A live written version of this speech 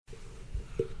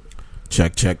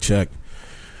Check, check, check.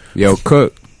 Yo,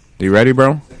 Cook, you ready,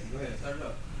 bro?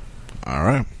 All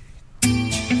right.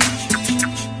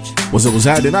 What's up, what's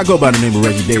happening? I go by the name of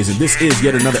Reggie Days, and this is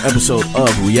yet another episode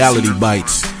of Reality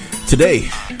Bites. Today,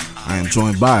 I am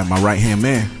joined by my right-hand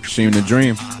man, Sheem the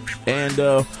Dream.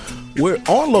 And we're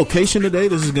on location today.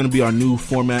 This is going to be our new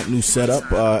format, new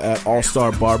setup at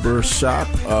All-Star Barber Shop.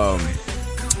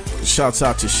 Shouts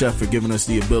out to Chef for giving us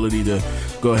the ability to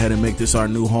go ahead and make this our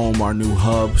new home, our new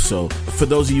hub. So for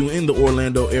those of you in the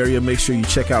Orlando area, make sure you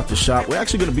check out the shop. We're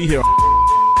actually going to be here.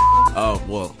 Oh,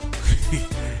 well,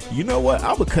 you know what?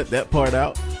 I would cut that part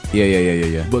out.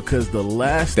 Yeah. Because the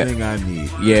last thing I need.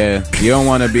 Yeah, you don't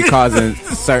want to be causing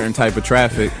certain type of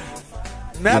traffic.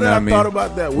 Now that I thought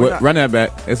about that, run that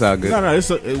back. It's all good.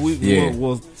 No,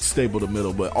 we'll staple the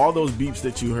middle. But all those beeps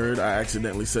that you heard, I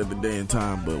accidentally said the day and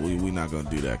time, but we're not going to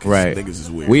do that because right. niggas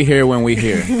is weird. We hear when we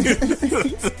hear.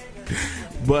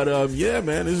 But, yeah,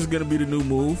 man, this is going to be the new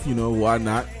move. You know, why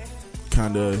not?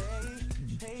 Kind of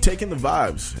taking the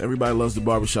vibes. Everybody loves the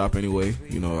barbershop anyway.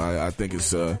 You know, I think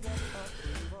it's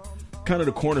kind of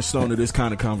the cornerstone of this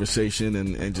kind of conversation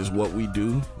and just what we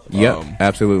do. Yep,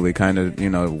 absolutely. Kind of, you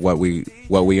know, what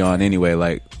we on anyway,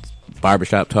 like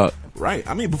barbershop talk. Right.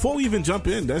 I mean, before we even jump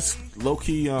in, that's low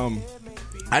key.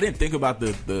 I didn't think about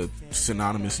the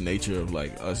synonymous nature of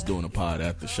like us doing a pod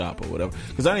at the shop or whatever,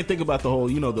 because I didn't think about the whole,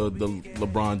 you know, the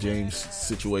LeBron James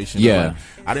situation. Yeah. Like,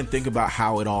 I didn't think about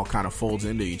how it all kind of folds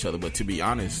into each other. But to be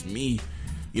honest, me,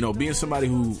 you know, being somebody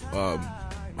who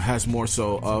has more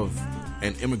so of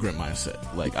an immigrant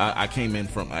mindset. Like I came in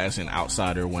from as an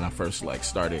outsider when I first like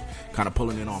started kind of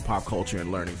pulling in on pop culture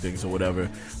and learning things or whatever.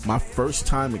 My first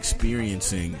time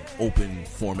experiencing open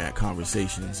format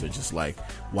conversations or just like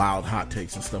wild hot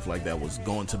takes and stuff like that was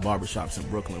going to barbershops in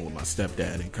Brooklyn with my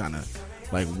stepdad and kind of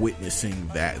like witnessing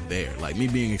that there. Like me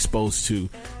being exposed to,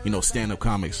 you know, stand-up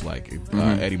comics like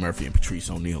Eddie Murphy and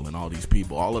Patrice O'Neal and all these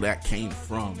people. All of that came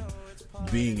from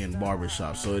being in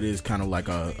barbershop. So it is kind of like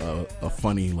a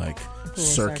funny like full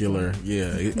circular circle.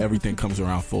 Yeah, everything comes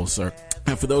around full circle.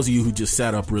 And for those of you who just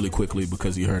sat up really quickly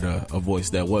because you heard a voice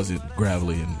that wasn't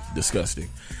gravelly and disgusting,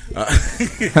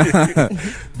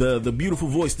 the beautiful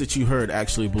voice that you heard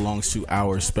actually belongs to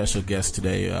our special guest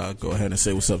today. Go ahead and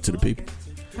say what's up to the people.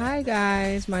 Hi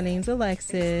guys, my name's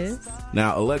Alexis.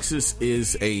 Now Alexis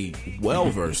is a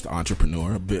well-versed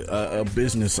entrepreneur, a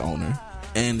business owner,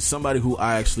 and somebody who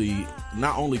I actually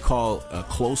not only call a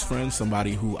close friend,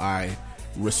 somebody who I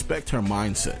respect her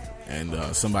mindset, and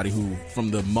somebody who,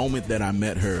 from the moment that I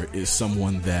met her, is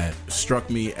someone that struck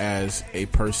me as a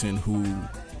person who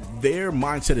their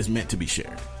mindset is meant to be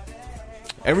shared.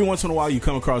 Every once in a while, you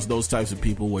come across those types of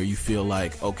people where you feel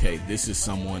like, okay, this is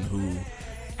someone who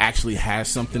actually has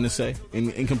something to say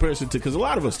in comparison to, because a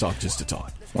lot of us talk just to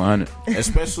talk. 100.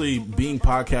 Especially being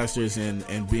podcasters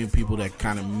and being people that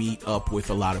kind of meet up with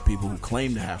a lot of people who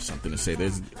claim to have something to say.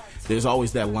 There's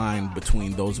always that line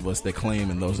between those of us that claim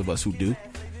and those of us who do.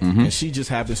 And she just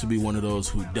happens to be one of those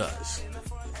who does.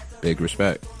 Big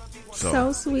respect.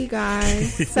 So sweet,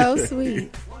 guys. So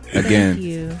sweet.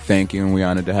 Again, thank you, and we're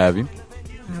honored to have you.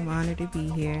 I'm honored to be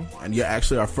here. And you're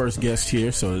actually our first guest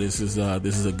here, so this is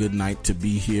a good night to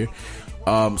be here.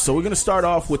 So we're going to start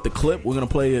off with the clip. We're going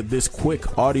to play this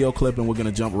quick audio clip, and we're going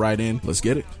to jump right in. Let's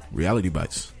get it. Reality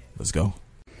Bites. Let's go.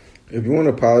 If you want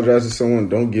to apologize to someone,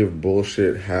 don't give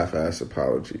bullshit half-ass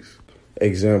apologies.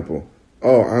 Example,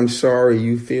 oh, I'm sorry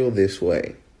you feel this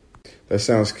way. That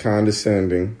sounds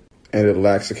condescending, and it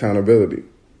lacks accountability.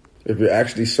 If you're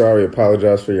actually sorry,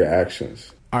 apologize for your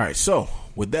actions. All right, so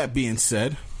with that being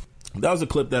said, that was a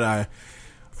clip that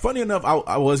funny enough,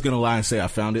 I was going to lie and say I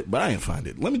found it, but I didn't find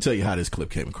it. Let me tell you how this clip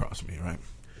came across me, right?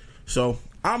 So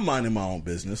I'm minding my own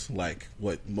business like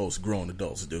what most grown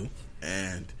adults do,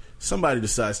 and somebody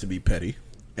decides to be petty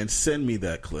and send me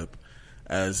that clip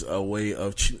as a way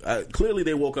of clearly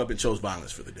they woke up and chose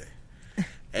violence for the day.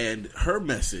 And her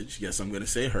message, yes, I'm going to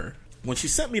say her, when she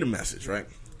sent me the message, right,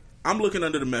 I'm looking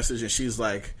under the message and she's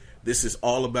like, this is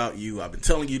all about you. I've been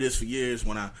telling you this for years.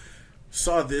 When I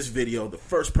saw this video, the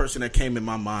first person that came in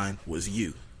my mind was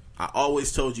you. I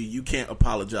always told you, you can't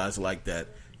apologize like that.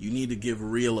 You need to give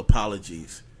real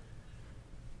apologies.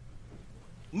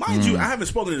 Mind you, I haven't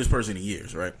spoken to this person in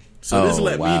years, right? So this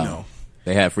let me know.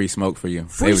 They had free smoke for you.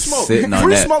 Free smoke.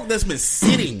 Free smoke that's been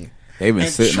sitting. They've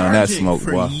been sitting on that smoke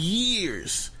for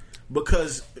years.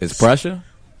 Because it's pressure.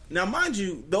 Now, mind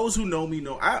you, those who know me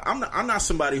know I'm not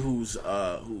somebody who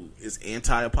is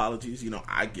anti-apologies. You know,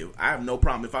 I have no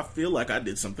problem if I feel like I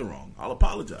did something wrong, I'll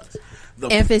apologize. The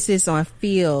emphasis on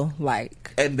feel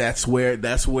like, and that's where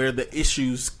the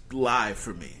issues lie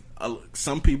for me.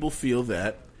 Some people feel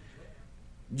that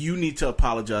you need to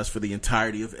apologize for the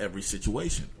entirety of every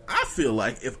situation. I feel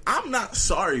like if I'm not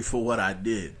sorry for what I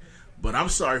did, but I'm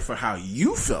sorry for how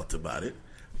you felt about it,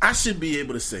 I should be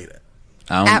able to say that.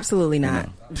 Absolutely not.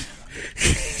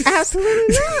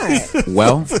 Absolutely not.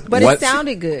 Well, but it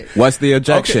sounded good. What's the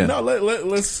objection? Okay, no,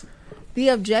 let's. The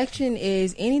objection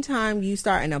is anytime you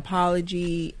start an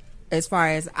apology, as far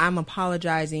as I'm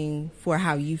apologizing for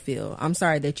how you feel, I'm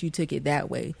sorry that you took it that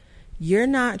way. You're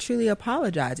not truly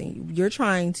apologizing. You're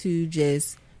trying to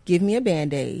just give me a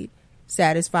Band-Aid,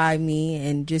 satisfy me,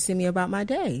 and just send me about my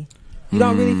day. You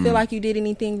don't really feel like you did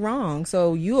anything wrong.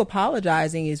 So you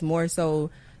apologizing is more so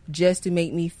just to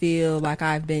make me feel like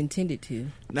I've been tended to.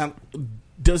 Now,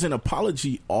 does an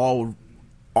apology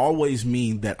always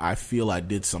mean that I feel I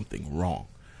did something wrong?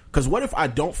 Because what if I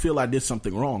don't feel I did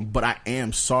something wrong, but I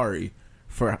am sorry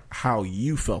for how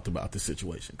you felt about the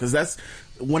situation? Because that's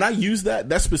when I use that,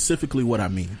 that's specifically what I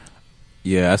mean.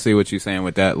 Yeah, I see what you're saying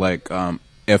with that. Like,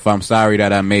 if I'm sorry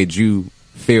that I made you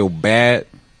feel bad,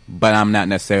 but I'm not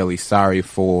necessarily sorry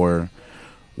for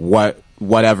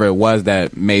whatever it was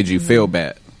that made you feel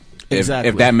bad. Exactly.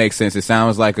 If that makes sense. It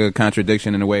sounds like a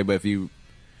contradiction in a way, but if you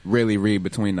really read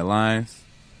between the lines,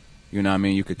 you know what I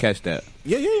mean, you could catch that.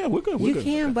 Yeah, we're good. You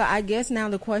can, but I guess now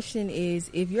the question is,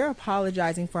 if you're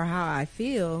apologizing for how I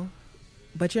feel,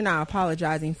 but you're not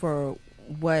apologizing for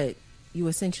what you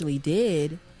essentially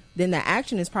did, then the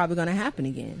action is probably going to happen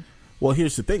again. Well,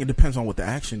 here's the thing. It depends on what the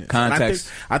action is.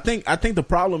 Context. I think the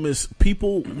problem is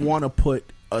people want to put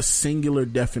a singular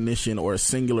definition or a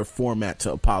singular format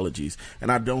to apologies, and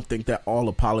I don't think that all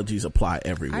apologies apply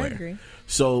everywhere. I agree.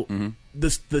 So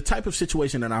the type of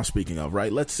situation that I'm speaking of,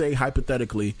 right? Let's say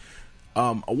hypothetically,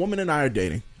 a woman and I are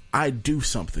dating. I do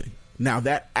something. Now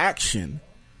that action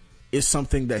is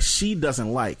something that she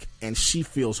doesn't like, and she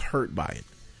feels hurt by it,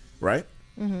 right?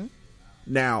 Mm-hmm.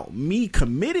 Now, me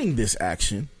committing this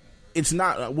action, it's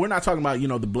not. We're not talking about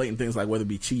the blatant things like whether it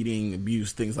be cheating,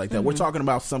 abuse, things like that. Mm-hmm. We're talking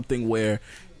about something where,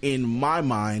 in my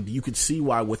mind, you could see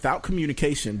why without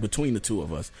communication between the two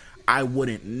of us, I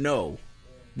wouldn't know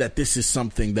that this is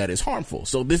something that is harmful.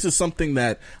 So this is something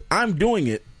that I'm doing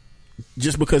it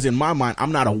just because in my mind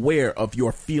I'm not aware of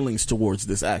your feelings towards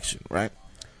this action, right?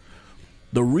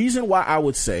 The reason why I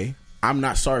would say I'm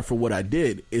not sorry for what I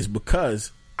did is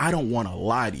because I don't want to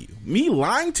lie to you. Me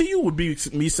lying to you would be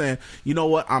me saying, you know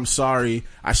what, I'm sorry,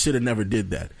 I should have never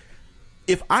did that.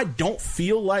 If I don't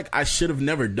feel like I should have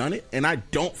never done it, and I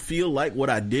don't feel like what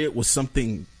I did was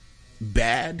something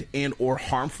bad and or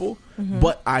harmful,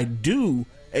 but I do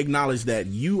acknowledge that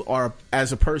you are,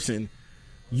 as a person,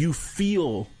 you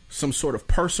feel some sort of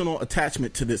personal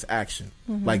attachment to this action.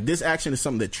 Like this action is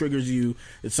something that triggers you,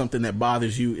 it's something that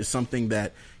bothers you, it's something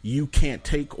that you can't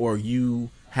take or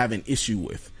you have an issue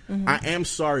with. I am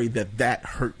sorry that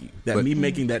hurt you, that me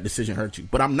making that decision hurt you,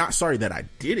 but I'm not sorry that I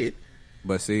did it.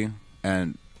 But see,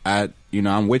 and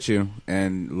I'm with you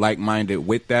and like-minded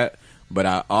with that, but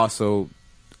I also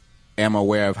am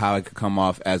aware of how it could come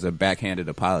off as a backhanded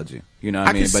apology. You know what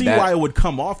I mean? I can see why it would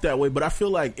come off that way, but I feel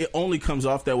like it only comes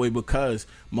off that way because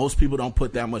most people don't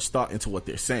put that much thought into what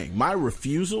they're saying. My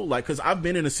refusal, because I've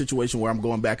been in a situation where I'm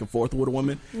going back and forth with a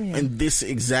woman, and this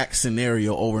exact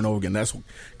scenario over and over again. That's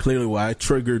clearly why I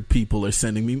triggered people are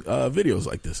sending me videos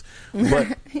like this.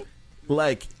 But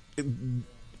like,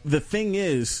 the thing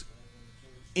is,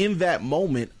 in that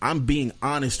moment, I'm being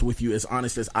honest with you, as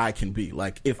honest as I can be.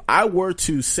 Like, if I were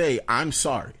to say, I'm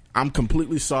sorry, I'm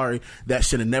completely sorry, that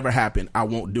should have never happened, I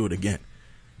won't do it again.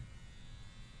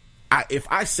 If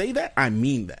I say that, I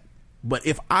mean that. But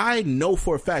if I know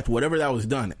for a fact whatever that was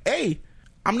done,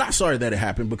 I'm not sorry that it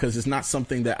happened because it's not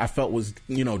something that I felt was,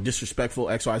 disrespectful,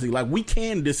 XYZ. Like, we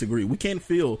can disagree. We can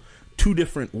feel two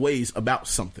different ways about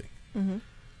something.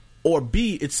 Or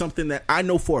B, it's something that I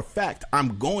know for a fact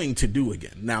I'm going to do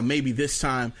again. Now, maybe this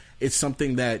time it's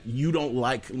something that you don't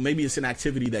like. Maybe it's an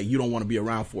activity that you don't want to be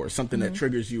around for, or something that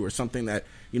triggers you, or something that,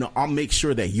 I'll make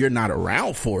sure that you're not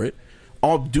around for it.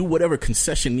 I'll do whatever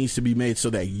concession needs to be made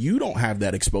so that you don't have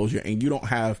that exposure and you don't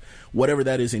have whatever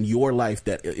that is in your life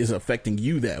that is affecting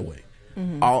you that way.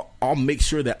 I'll make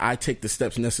sure that I take the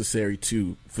steps necessary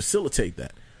to facilitate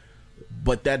that.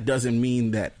 But that doesn't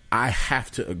mean that I have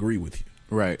to agree with you.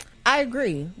 Right. I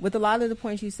agree with a lot of the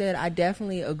points you said. I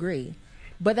definitely agree.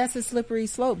 But that's a slippery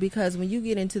slope, because when you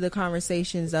get into the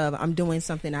conversations of I'm doing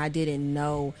something I didn't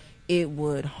know it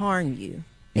would harm you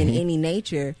in any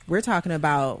nature, we're talking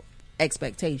about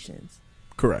expectations.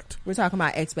 Correct. We're talking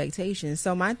about expectations.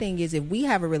 So my thing is, if we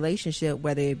have a relationship,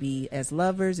 whether it be as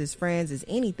lovers, as friends, as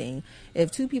anything,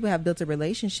 if two people have built a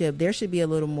relationship, there should be a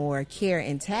little more care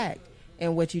and tact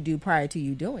in what you do prior to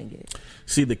you doing it.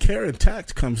 See, the care and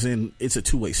tact comes in, it's a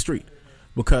two-way street.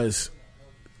 because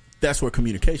that's where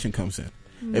communication comes in.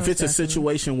 If it's a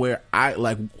situation where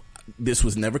this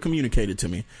was never communicated to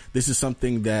me, this is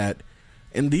something that,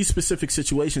 in these specific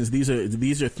situations, these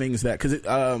are things that, because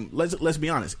let's be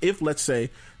honest, if let's say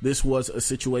this was a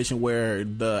situation where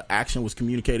the action was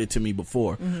communicated to me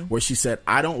before, where she said,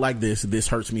 I don't like this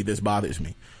hurts me, this bothers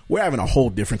me, we're having a whole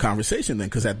different conversation then,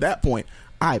 because at that point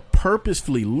I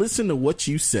purposefully listened to what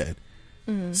you said,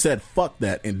 said fuck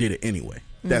that, and did it anyway.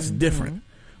 That's different.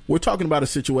 We're talking about a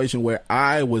situation where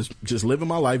I was just living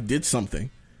my life, did something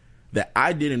that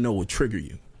I didn't know would trigger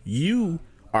you. You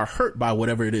are hurt by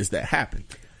whatever it is that happened.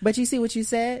 But you see what you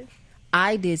said?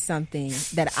 I did something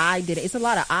that I did. It's a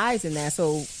lot of I's in that.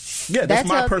 So yeah, that's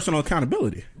my personal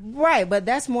accountability. Right, but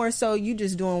that's more so you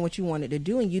just doing what you wanted to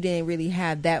do, and you didn't really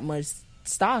have that much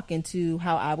stock into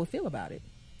how I would feel about it.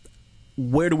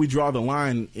 Where do we draw the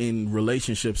line in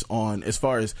relationships on as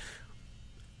far as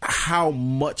how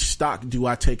much stock do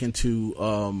I take into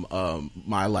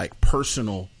my like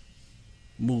personal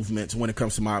movements when it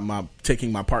comes to my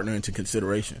taking my partner into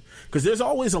consideration? Because there's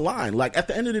always a line. Like at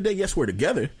the end of the day, yes, we're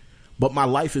together, but my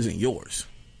life isn't yours.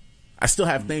 I still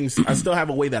have things. I still have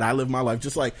a way that I live my life,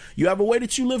 just like you have a way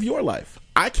that you live your life.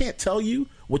 I can't tell you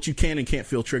what you can and can't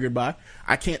feel triggered by.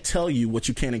 I can't tell you what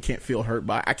you can and can't feel hurt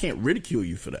by. I can't ridicule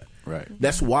you for that. Right.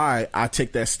 That's why I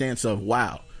take that stance of,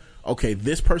 wow, okay,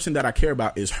 this person that I care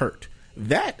about is hurt.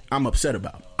 That I'm upset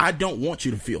about. I don't want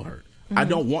you to feel hurt. I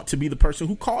don't want to be the person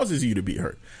who causes you to be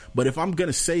hurt. But if I'm going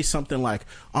to say something like,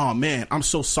 oh man, I'm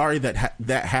so sorry that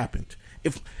that happened.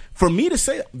 If for me to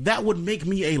say that would make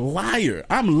me a liar.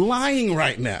 I'm lying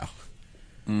right now.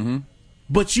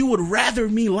 But you would rather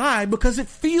me lie because it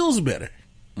feels better.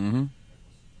 And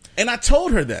I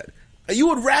told her that. You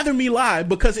would rather me lie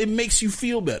because it makes you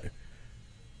feel better.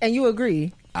 And you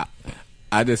agree.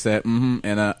 I just said,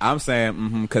 and I'm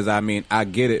saying, because I mean, I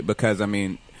get it, because I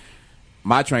mean,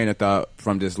 my train of thought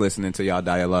from just listening to y'all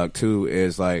dialogue too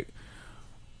is like,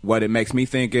 what it makes me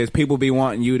think is people be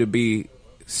wanting you to be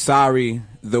sorry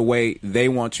the way they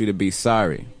want you to be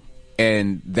sorry,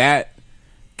 and that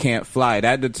can't fly.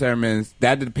 That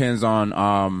depends on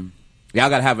y'all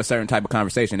gotta have a certain type of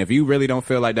conversation. If you really don't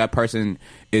feel like that person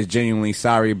is genuinely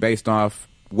sorry based off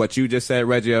what you just said,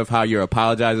 Reggie, of how you're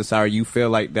apologizing, sorry you feel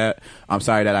like that, I'm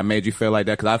sorry that I made you feel like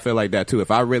that, because I feel like that too.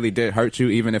 If I really did hurt you,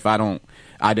 even if I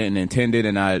didn't intend it,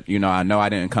 and I know I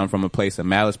didn't come from a place of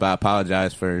malice, but I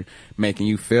apologize for making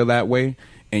you feel that way,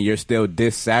 and you're still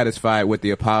dissatisfied with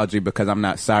the apology because I'm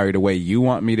not sorry the way you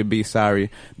want me to be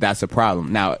sorry, that's a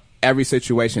problem. Now, every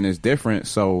situation is different,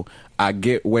 so I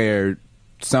get where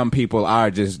some people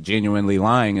are just genuinely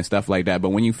lying and stuff like that, but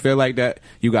when you feel like that,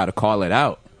 you got to call it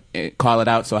out.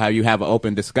 So how you have an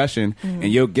open discussion, and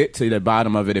you'll get to the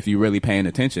bottom of it if you're really paying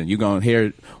attention. You're going to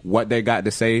hear what they got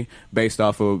to say based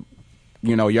off of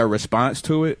your response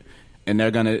to it, and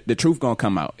the truth gonna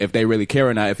come out if they really care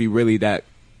or not, if you really that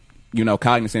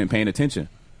cognizant and paying attention.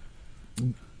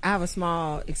 I have a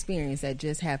small experience that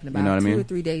just happened about 2 or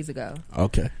 3 days ago.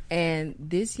 Okay. And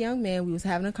this young man, we was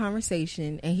having a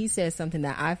conversation, and he said something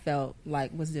that I felt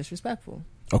like was disrespectful.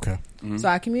 Okay. So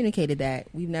I communicated that.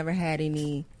 We've never had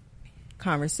any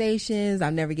conversations.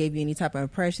 I've never gave you any type of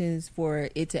impressions for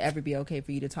it to ever be okay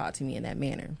for you to talk to me in that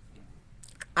manner.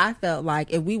 I felt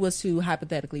like if we was to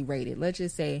hypothetically rate it, let's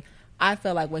just say I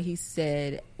felt like what he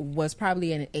said was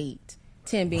probably an 8,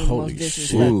 10 being the most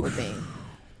disrespectful thing.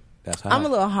 That's high. I'm a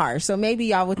little harsh, so maybe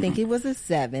y'all would think it was a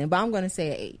 7, but I'm going to say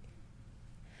an 8.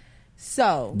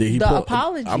 So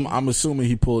apology. I'm assuming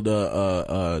he pulled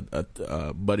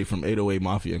a buddy from 808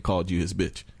 Mafia and called you his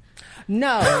bitch.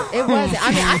 No, it wasn't.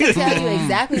 I mean, I can tell you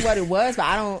exactly what it was, but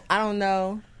I don't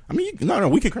know. I mean, no,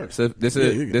 we can curse. So this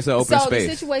is an open space. So the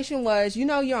situation was,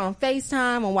 you're on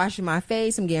FaceTime. I'm washing my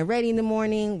face. I'm getting ready in the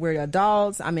morning. We're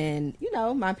adults. I'm in,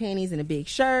 my panties and a big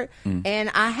shirt. And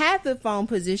I had the phone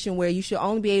position where you should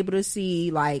only be able to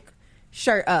see, like,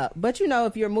 shirt up. But,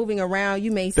 if you're moving around,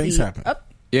 you may things see... happen.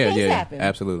 Things happen.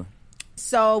 Absolutely.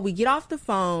 So we get off the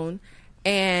phone,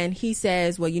 and he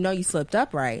says, well, you slipped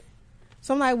up, right?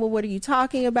 So I'm like, well, what are you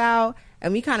talking about?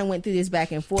 And we kind of went through this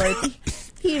back and forth.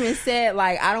 He even said,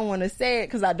 like, I don't want to say it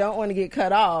because I don't want to get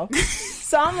cut off.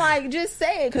 So I'm like, just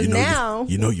say it, because now...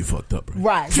 you fucked up,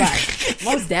 right? Right.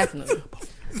 Most definitely.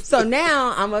 So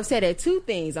now I'm upset at 2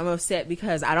 things. I'm upset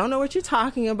because I don't know what you're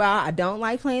talking about. I don't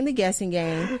like playing the guessing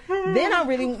game. Then I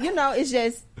really, it's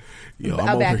just I'm back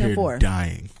over and here forth.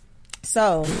 Dying.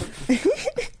 So...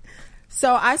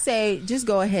 So I say, just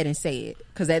go ahead and say it.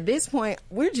 Because at this point,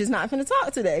 we're just not going to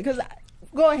talk today. Because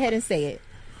go ahead and say it.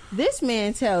 This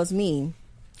man tells me,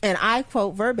 and I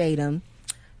quote verbatim,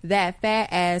 that fat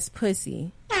ass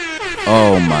pussy.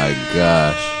 Oh my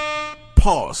gosh.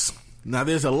 pause. Now,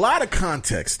 there's a lot of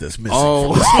context that's missing.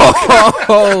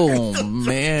 Oh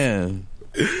man.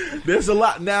 There's a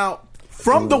lot. Now,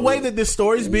 from the way that this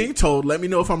story is being told, let me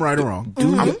know if I'm right or wrong.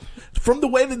 From the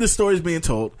way that this story is being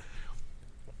told,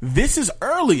 this is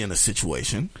early in the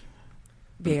situation.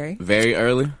 Very. Very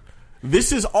early.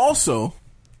 This is also...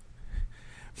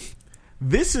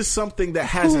 This is something that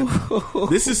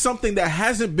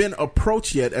hasn't been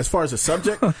approached yet as far as the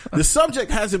subject. The subject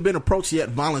hasn't been approached yet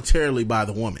voluntarily by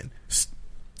the woman.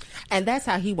 And that's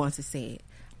how he wants to say it.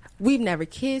 We've never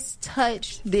kissed,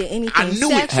 touched, did anything I knew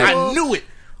sexual. it. I knew it.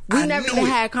 We never even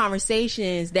had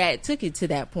conversations that took it to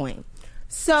that point.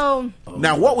 So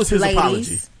now, what was his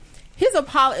apology? His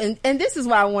apology, and this is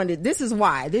why I wanted. This is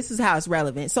how it's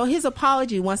relevant. So his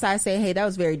apology, once I say, "Hey, that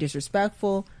was very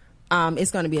disrespectful,"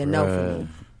 it's going to be a no for me.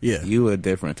 Yeah, you a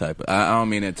different type of. I don't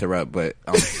mean to interrupt, but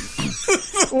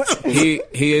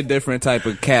he a different type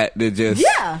of cat that just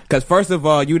Because first of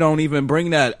all, you don't even bring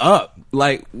that up.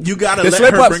 Like you gotta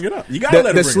let her bring it up. You gotta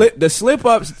let her bring it up. The slip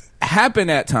ups happen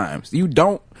at times. You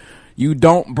don't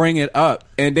bring it up,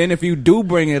 and then if you do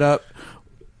bring it up,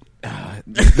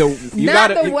 you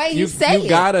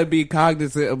gotta be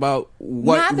cognizant about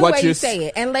what you say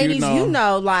it. And ladies,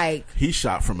 like he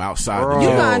shot from outside. You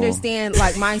can understand,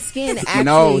 like my skin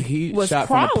actually he was shot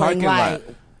crawling, from the parking lot.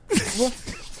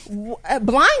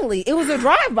 Blindly. It was a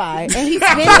drive-by, and he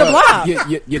spin the block.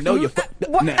 You fucked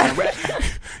up now, right?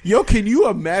 Yo, can you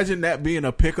imagine that being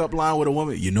a pickup line with a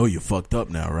woman? You know you fucked up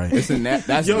now, right? Listen, that's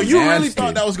you really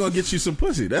thought that was gonna get you some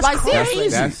pussy? That's like crazy.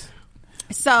 Seriously.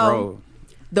 So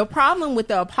the problem with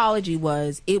the apology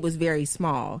was it was very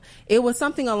small. It was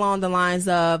something along the lines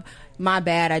of, "My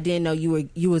bad. I didn't know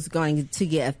you was going to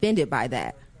get offended by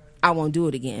that. I won't do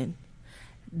it again."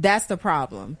 That's the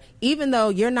problem. Even though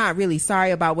you're not really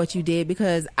sorry about what you did,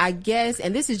 because I guess,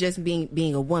 and this is just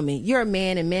being a woman, you're a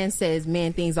man, and man says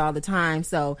man things all the time.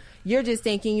 So you're just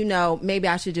thinking, maybe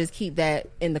I should just keep that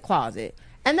in the closet.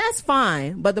 And that's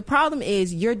fine. But the problem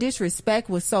is your disrespect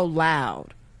was so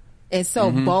loud and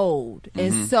so bold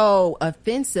and so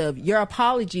offensive. Your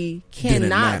apology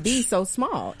cannot be so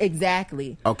small.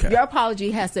 Exactly. Okay. Your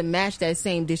apology has to match that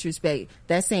same disrespect,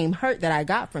 that same hurt that I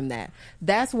got from that.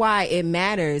 That's why it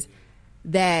matters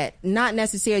that not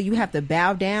necessarily you have to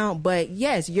bow down, but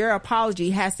yes, your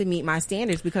apology has to meet my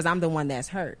standards because I'm the one that's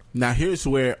hurt. Now here's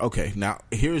where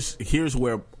here's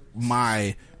where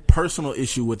my personal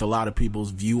issue with a lot of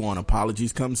people's view on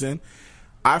apologies comes in.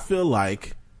 I feel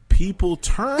like people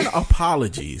turn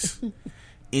apologies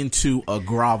into a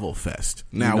grovel fest.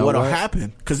 Now, what'll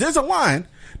happen? Because there's a line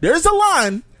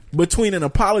between an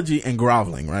apology and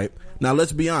groveling, right? Now,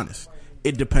 let's be honest.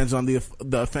 It depends on the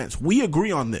offense. We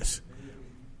agree on this.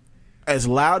 As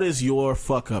loud as your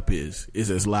fuck up is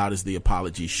as loud as the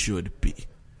apology should be.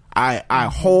 I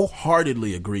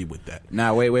wholeheartedly agree with that.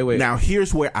 Now, wait. Now,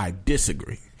 here's where I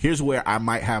disagree. Here's where I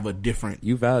might have a different.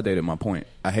 You validated my point.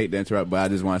 I hate to interrupt, but I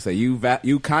just want to say you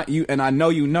and I know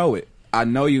you know it. I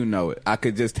know you know it. I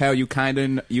could just tell you kind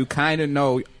of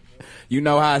know. You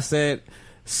know how I said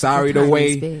sorry the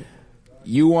way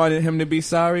you wanted him to be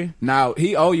sorry. Now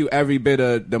he owe you every bit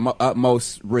of the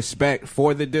utmost respect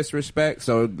for the disrespect.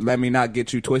 So let me not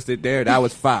get you twisted there. That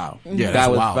was foul. Yeah,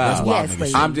 that was wild. foul. That's wild.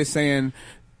 Yes, I'm just saying.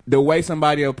 The way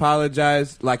somebody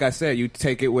apologized, like I said, you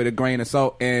take it with a grain of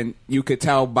salt, and you could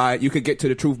get to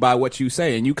the truth by what you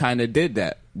say, and you kind of did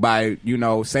that by,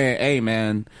 saying, "Hey,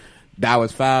 man, that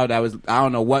was foul. That was, I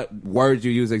don't know what words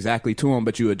you use exactly to him,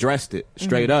 but you addressed it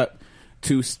straight up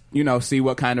to, see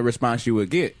what kind of response you would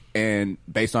get, and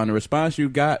based on the response you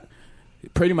got,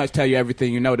 pretty much tell you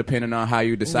everything you know, depending on how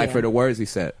you decipher the words he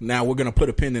said. Now we're gonna put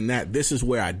a pin in that. This is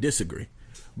where I disagree.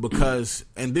 Because,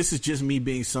 and this is just me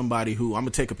being somebody who, I'm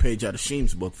going to take a page out of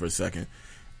Sheem's book for a second,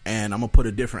 and I'm going to put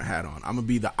a different hat on. I'm going to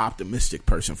be the optimistic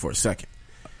person for a second.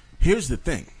 Here's the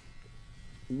thing.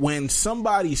 When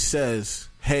somebody says,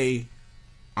 "Hey,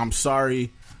 I'm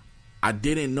sorry, I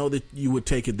didn't know that you would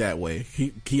take it that way,"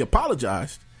 he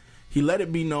apologized. He let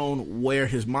it be known where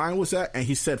his mind was at, and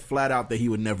he said flat out that he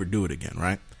would never do it again,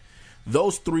 right?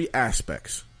 Those three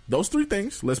aspects. Those three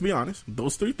things, let's be honest,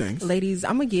 those three things. Ladies,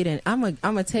 I'm going to get in. I'm going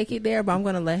to take it there, but I'm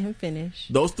going to let him finish.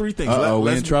 Those three things.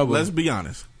 We're in trouble. Let's be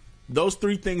honest. Those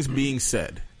three things being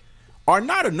said are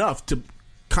not enough to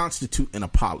constitute an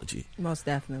apology. Most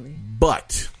definitely.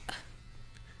 But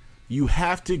you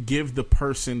have to give the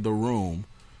person the room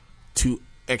to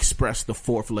express the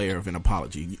fourth layer of an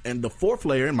apology. And the fourth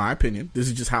layer, in my opinion, this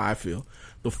is just how I feel,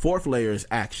 the fourth layer is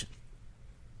action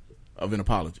of an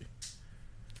apology.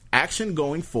 Action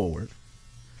going forward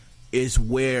is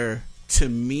where, to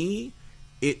me,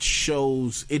 it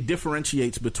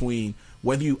differentiates between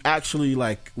whether you actually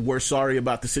like were sorry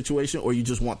about the situation or you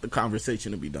just want the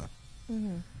conversation to be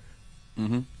done.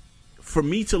 For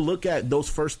me to look at those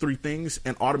first three things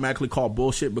and automatically call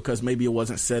bullshit because maybe it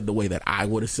wasn't said the way that I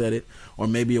would have said it, or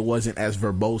maybe it wasn't as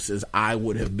verbose as I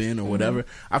would have been, or whatever.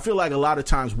 I feel like a lot of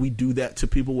times we do that to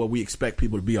people where we expect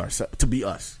people to be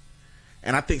us.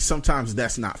 And I think sometimes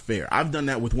that's not fair. I've done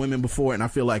that with women before, and I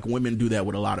feel like women do that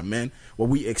with a lot of men, where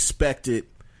we expect it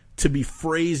to be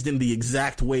phrased in the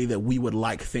exact way that we would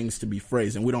like things to be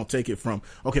phrased, and we don't take it from,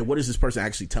 okay, what is this person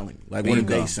actually telling me? Like, what are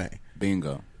they saying?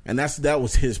 Bingo. And that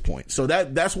was his point. So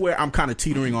that's where I'm kind of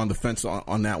teetering on the fence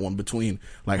on that one, between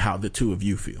like how the two of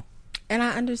you feel. And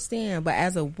I understand, but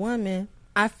as a woman,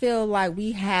 I feel like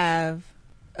we have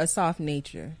a soft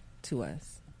nature to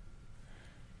us.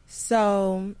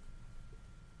 So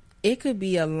it could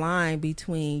be a line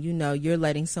between, you know, you're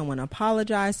letting someone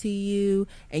apologize to you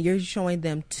and you're showing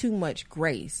them too much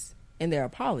grace in their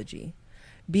apology.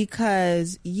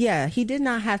 Because, yeah, he did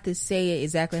not have to say it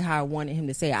exactly how I wanted him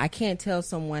to say it. I can't tell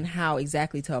someone how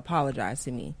exactly to apologize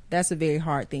to me. That's a very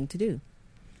hard thing to do.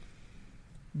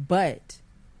 But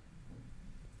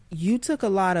you took a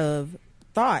lot of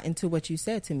thought into what you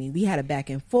said to me. We had a back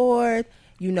and forth.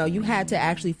 You know, you had to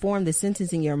actually form the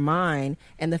sentence in your mind.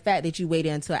 And the fact that you waited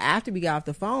until after we got off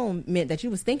the phone meant that you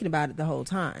was thinking about it the whole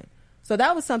time. So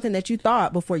that was something that you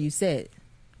thought before you said.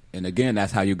 And again,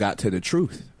 that's how you got to the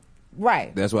truth.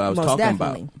 Right. That's what I was Most talking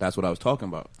definitely. about. That's what I was talking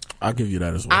about. I'll give you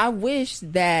that as well. I wish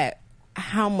that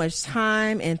how much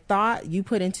time and thought you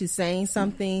put into saying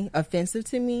something offensive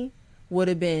to me would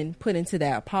have been put into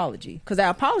that apology. Because that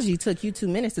apology took you 2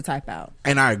 minutes to type out.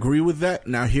 And I agree with that.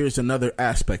 Now, here's another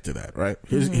aspect of that, right?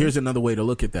 Here's another way to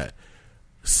look at that.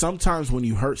 Sometimes when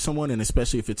you hurt someone, and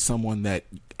especially if it's someone that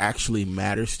actually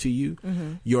matters to you,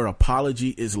 your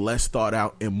apology is less thought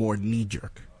out and more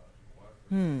knee-jerk.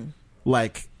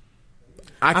 Like,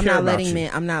 I'm not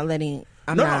letting.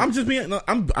 I'm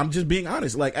just being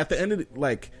honest. Like, at the end of the,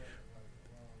 like,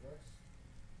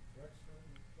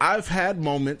 I've had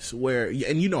moments where,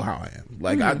 and you know how I am.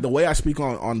 Like, the way I speak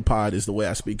on pod is the way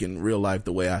I speak in real life.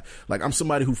 The way I'm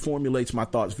somebody who formulates my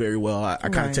thoughts very well. I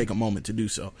kind of take a moment to do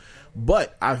so.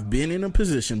 But I've been in a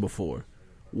position before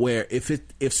where if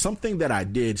something that I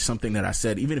did, something that I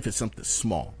said, even if it's something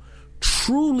small,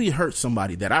 truly hurt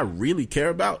somebody that I really care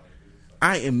about,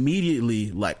 I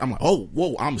immediately, like, I'm like, oh,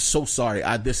 whoa, I'm so sorry,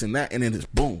 I this and that, and then it's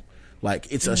boom.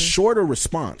 Like, it's a shorter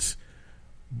response,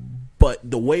 but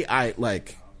the way I,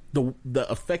 like, the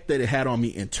effect that it had on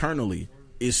me internally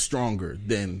is stronger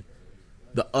than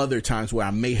the other times where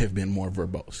I may have been more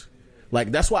verbose.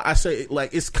 Like, that's why I say,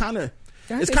 like, it's kind of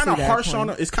harsh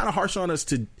on us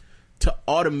to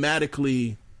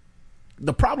automatically.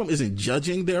 The problem isn't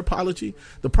judging their apology.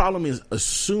 The problem is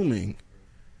assuming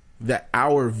that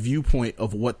our viewpoint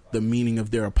of what the meaning of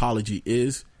their apology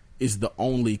is the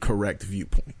only correct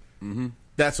viewpoint.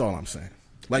 That's all I'm saying.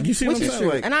 Like, you see what I'm saying?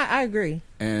 Like, and I agree.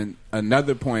 And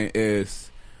another point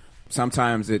is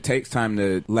sometimes it takes time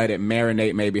to let it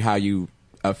marinate maybe how you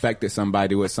affected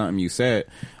somebody with something you said.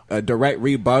 A direct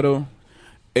rebuttal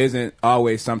isn't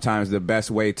always sometimes the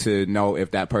best way to know if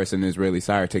that person is really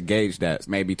sorry, to gauge that.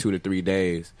 Maybe 2 to 3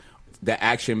 days. The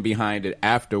action behind it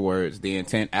afterwards, the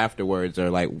intent afterwards, or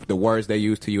like the words they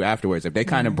use to you afterwards. If they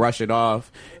kind of brush it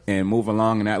off and move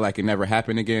along and act like it never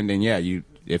happened again, then yeah,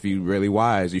 if you're really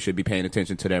wise, you should be paying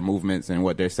attention to their movements and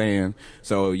what they're saying.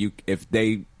 So if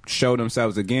they show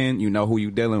themselves again, you know who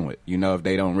you're dealing with. You know if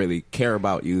they don't really care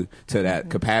about you to that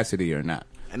capacity or not.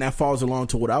 And that falls along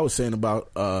to what I was saying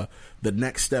about the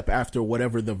next step after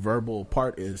whatever the verbal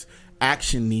part is.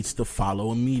 Action needs to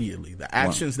follow immediately. The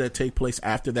actions that take place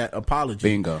after that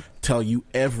apology tell you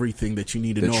everything that you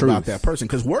need to know about that person.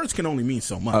 Because words can only mean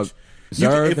so much.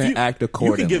 Observe and act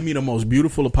accordingly. You can give me the most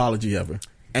beautiful apology ever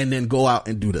and then go out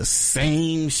and do the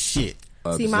same shit.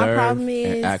 See, my problem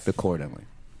is and act accordingly.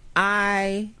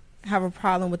 I have a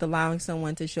problem with allowing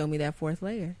someone to show me that fourth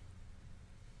layer.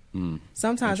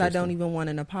 Sometimes I don't even want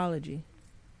an apology.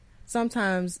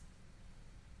 Sometimes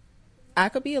I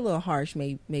could be a little harsh,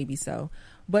 maybe so.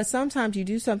 But sometimes you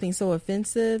do something so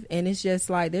offensive and it's just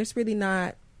like there's really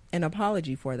not an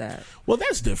apology for that. Well,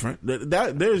 that's different.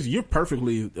 You're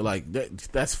perfectly like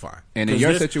that's fine. And in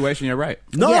your situation, you're right.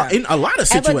 No, in a lot of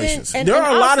situations, there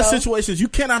are a lot of situations you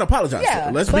cannot apologize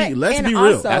for. Let's be real.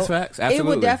 Also, that's facts. Absolutely.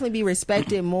 It would definitely be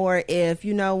respected more if,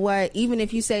 you know what, even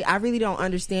if you say I really don't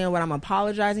understand what I'm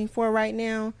apologizing for right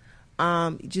now.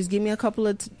 Just give me a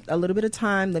little bit of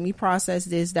time. Let me process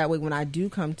this. That way, when I do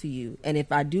come to you, and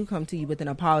if I do come to you with an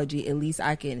apology, at least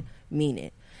I can mean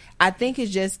it. I think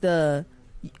it's just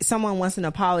someone wants an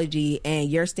apology and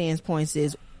your stance points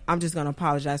is, I'm just going to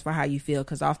apologize for how you feel,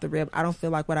 because off the rip, I don't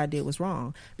feel like what I did was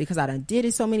wrong because I done did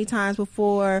it so many times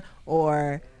before,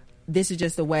 or this is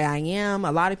just the way I am.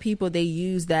 A lot of people, they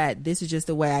use that this is just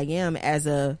the way I am as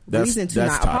a reason to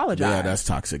not apologize. Yeah, that's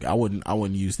toxic. I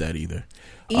wouldn't use that either.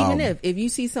 Even if you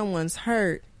see someone's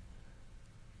hurt,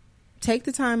 take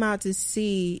the time out to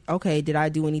see, okay, did I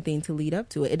do anything to lead up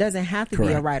to it? It doesn't have to be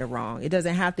a right or wrong. It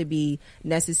doesn't have to be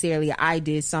necessarily I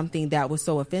did something that was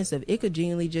so offensive. It could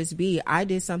genuinely just be I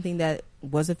did something that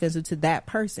was offensive to that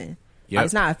person. Yep.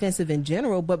 It's not offensive in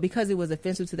general, but because it was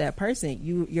offensive to that person,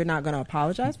 you're not going to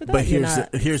apologize for that? But here's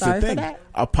the thing.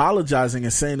 Apologizing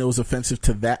and saying it was offensive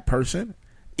to that person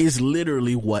is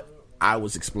literally what I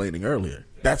was explaining earlier.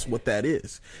 That's what that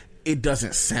is. It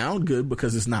doesn't sound good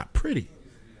because it's not pretty.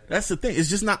 That's the thing. It's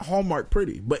just not Hallmark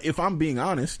pretty. But if I'm being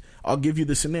honest, I'll give you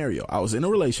the scenario. I was in a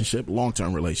relationship,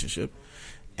 long-term relationship,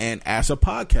 and as a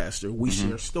podcaster, we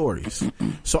share stories.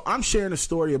 So I'm sharing a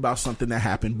story about something that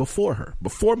happened before her,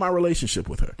 before my relationship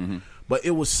with her. But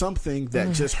it was something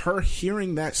that just her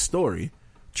hearing that story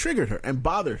triggered her and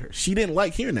bothered her. She didn't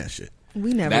like hearing that shit.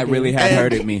 We never that did. really had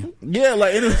hurted me. Yeah,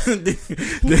 like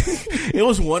it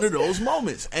was one of those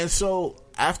moments. And so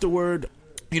afterward,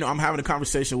 I'm having a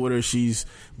conversation with her. She's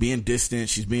being distant.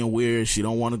 She's being weird. She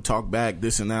don't want to talk back,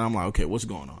 this and that. I'm like, okay, what's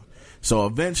going on? So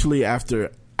eventually,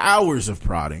 after hours of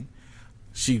prodding,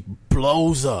 she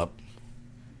blows up.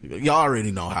 Y'all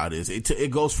already know how it is. It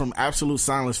goes from absolute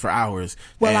silence for hours.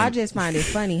 Well, I just find it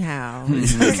funny how.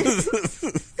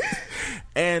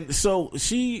 And so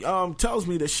she tells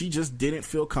me that she just didn't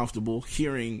feel comfortable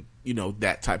hearing,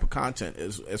 that type of content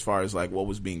as far as like what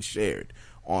was being shared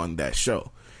on that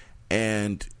show.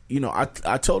 And,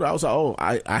 I told her, I was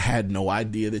like, I had no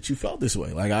idea that you felt this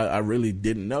way. Like, I really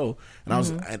didn't know.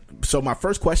 And so my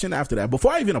first question after that,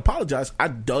 before I even apologized, I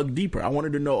dug deeper. I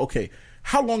wanted to know, okay,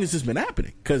 how long has this been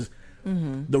happening? Because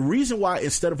the reason why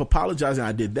instead of apologizing,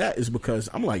 I did that is because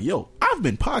I'm like, yo, I've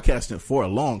been podcasting for a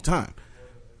long time.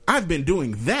 I've been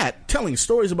doing that, telling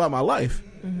stories about my life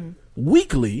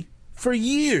weekly for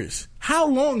years. How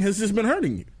long has this been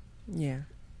hurting you? Yeah.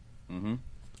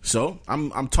 So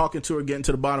I'm talking to her, getting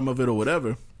to the bottom of it or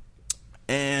whatever.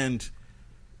 And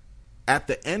at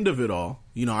the end of it all,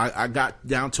 I got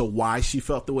down to why she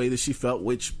felt the way that she felt,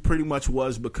 which pretty much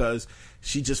was because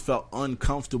she just felt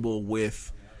uncomfortable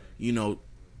with,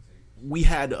 we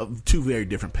had two very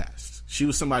different pasts. She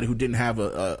was somebody who didn't have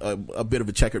a bit of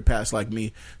a checkered past like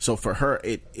me. So for her,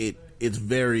 it's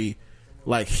very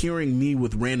like hearing me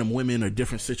with random women or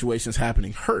different situations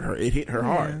happening hurt her. It hit her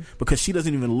hard because she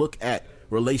doesn't even look at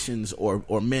relations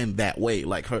or men that way.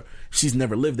 Like she's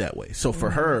never lived that way. So for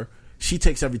her, she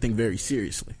takes everything very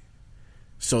seriously.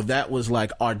 So that was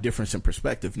like our difference in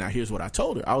perspective. Now here's what I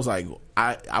told her. I was like,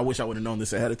 I wish I would have known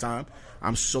this ahead of time.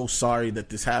 I'm so sorry that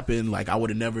this happened. Like I would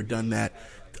have never done that.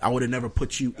 I would have never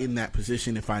put you in that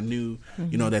position if I knew,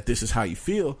 that this is how you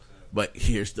feel. But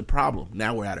here's the problem.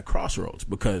 Now we're at a crossroads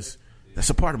because that's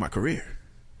a part of my career.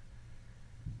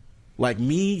 Like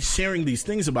me sharing these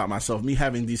things about myself, me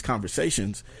having these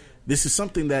conversations, this is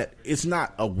something that it's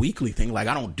not a weekly thing. Like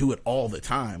I don't do it all the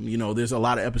time. There's a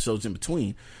lot of episodes in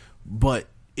between, but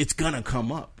it's going to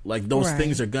come up. Like those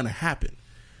things are going to happen.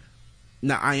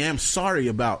 Now, I am sorry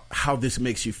about how this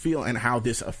makes you feel and how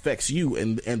this affects you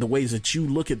and the ways that you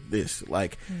look at this.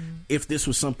 Like if this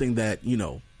was something that,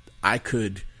 I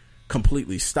could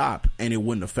completely stop and it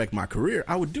wouldn't affect my career,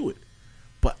 I would do it.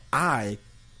 But I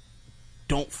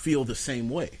don't feel the same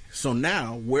way. So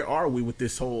now where are we with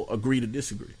this whole agree to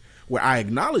disagree? Where I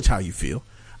acknowledge how you feel.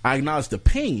 I acknowledge the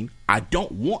pain. I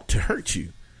don't want to hurt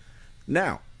you.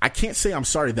 Now, I can't say I'm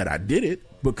sorry that I did it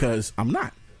because I'm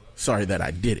not sorry that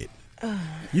I did it.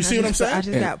 You see what I'm saying? I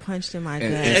just got punched in my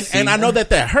gut. And I know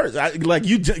that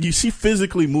hurts. She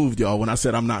physically moved, y'all, when I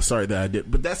said I'm not sorry that I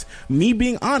did. But that's me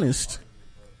being honest,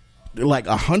 like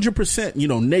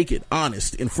 100%, naked,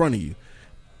 honest in front of you.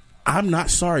 I'm not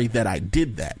sorry that I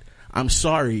did that. I'm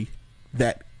sorry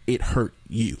that it hurt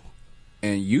you.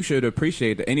 And you should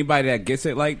appreciate that. Anybody that gets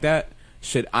it like that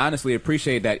should honestly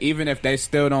appreciate that, even if they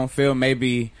still don't feel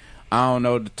maybe, I don't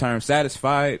know the term,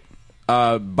 satisfied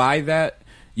by that.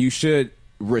 You should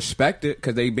respect it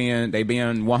because they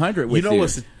being 100 with you.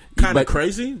 What's kind of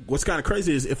crazy? What's kind of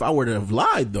crazy is if I were to have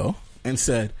lied though and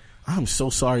said I'm so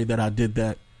sorry that I did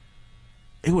that,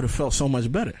 it would have felt so much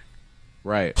better.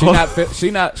 Right? She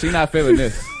not feeling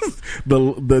this.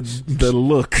 the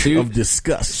look of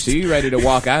disgust. She ready to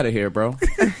walk out of here, bro.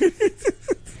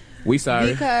 We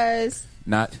sorry because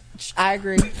not. I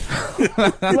agree. Look,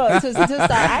 to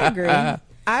start,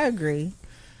 I agree.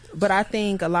 But I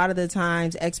think a lot of the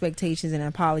times expectations and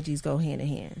apologies go hand in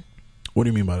hand. What do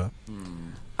you mean by that?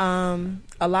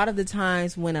 a lot of the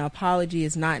times when an apology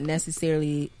is not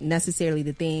necessarily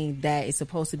the thing that is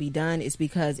supposed to be done, it's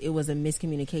because it was a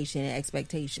miscommunication and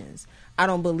expectations. I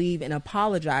don't believe in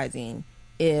apologizing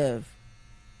if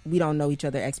we don't know each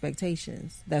other's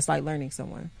expectations. That's like learning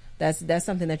someone. That's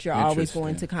something that you're always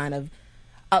going to kind of.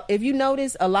 If you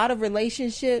notice, a lot of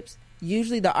relationships,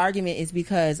 usually the argument is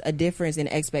because a difference in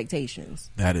expectations.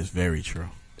 That is very true.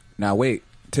 Now wait,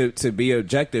 to be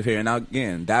objective here, and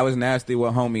again, that was nasty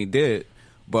what homie did,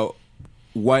 but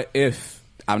what if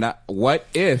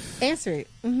answer it?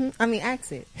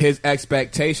 Ask it. His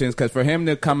expectations, because for him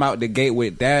to come out the gate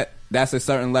with that's a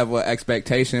certain level of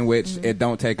expectation, which it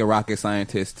don't take a rocket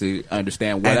scientist to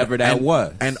understand whatever that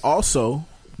was. And also,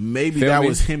 maybe Feel that me?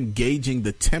 was him gauging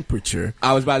the temperature.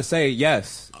 I was about to say,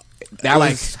 yes, that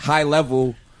was high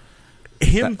level.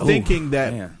 Him thinking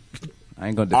that man, I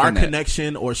ain't gonna our defend that.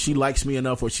 connection, or she likes me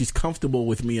enough, or she's comfortable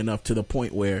with me enough to the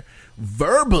point where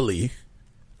verbally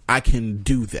I can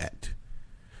do that.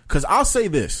 Because I'll say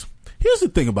this. Here's the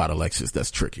thing about Alexis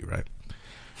that's tricky, right?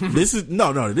 This is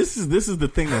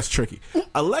the thing that's tricky.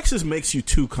 Alexis makes you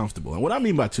too comfortable. And what I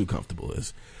mean by too comfortable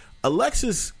is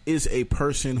Alexis is a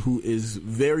person who is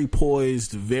very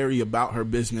poised, very about her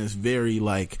business, very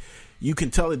like, you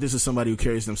can tell that this is somebody who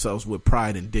carries themselves with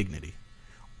pride and dignity.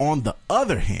 On the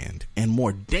other hand, and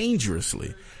more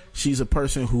dangerously, she's a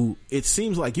person who it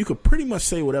seems like you could pretty much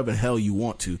say whatever the hell you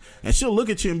want to, and she'll look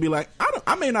at you and be like,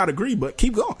 I may not agree, but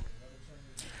keep going.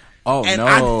 Oh And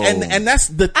no! And that's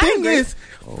the thing agree. is,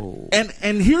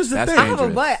 and here's the That's thing. I have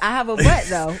a but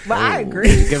though. But I agree.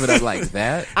 Give it up like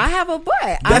that. I have a but.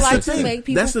 I That's like the to thing. make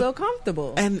people That's the- feel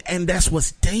comfortable. And that's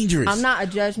what's dangerous. I'm not a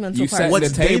judgmental You person. said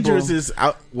What's the table. dangerous is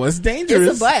what's dangerous.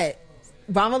 It's a but.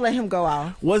 But I'm gonna let him go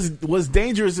off. What's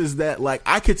dangerous is that, like,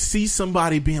 I could see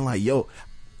somebody being like, yo,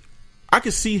 I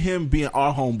could see him being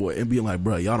our homeboy and being like,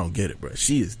 bro, y'all don't get it, bro.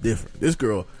 She is different. This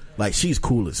girl, like, she's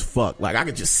cool as fuck. Like, I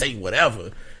could just say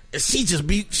whatever. And she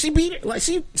beat it. Like,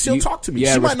 she'll talk to me.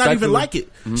 Yeah, She might not even respectfully. like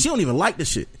it. She don't even like the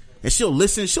shit. And she'll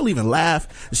listen. She'll even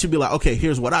laugh. And she'll be like, okay,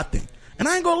 here's what I think. And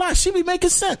I ain't gonna lie, she be making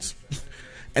sense.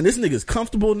 And this nigga's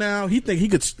comfortable now. He think he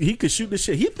could shoot the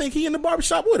shit. He think he in the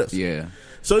barbershop with us. Yeah.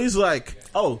 So he's like,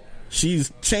 oh,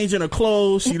 she's changing her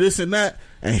clothes, she this and that.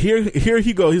 And here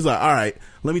he go. He's like, all right,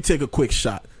 let me take a quick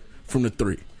shot from the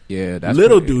 3. Yeah. That's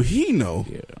Little pretty- do he know,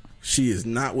 Yeah. she is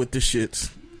not with the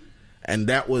shits. And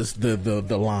that was the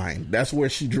line. That's where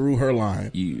she drew her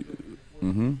line.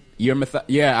 You're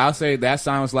I'll say that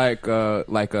sounds like a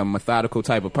methodical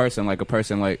type of person, like a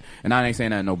person like, and I ain't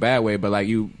saying that in no bad way, but like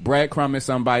you breadcrumbing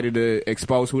somebody to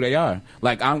expose who they are.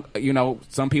 Like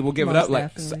some people give it Most up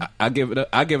like definitely.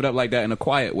 I give it up like that in a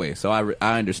quiet way. So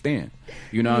I understand.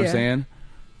 You know what I'm Yeah. saying?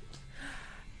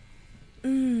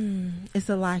 It's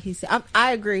a lot he said.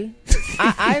 I agree.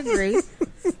 I agree.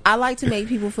 I like to make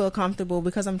people feel comfortable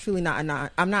because I'm truly I'm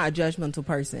not a judgmental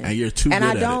person. And you're too And good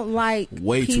I at don't it. like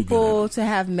Way too good people at it. to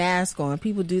have masks on.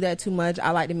 People do that too much.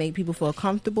 I like to make people feel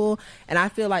comfortable, and I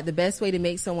feel like the best way to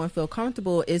make someone feel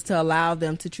comfortable is to allow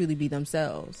them to truly be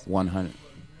themselves. 100.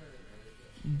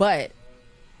 But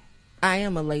I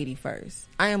am a lady first.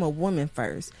 I am a woman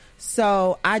first.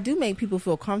 So I do make people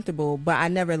feel comfortable, but I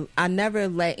never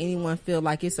let anyone feel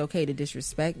like it's okay to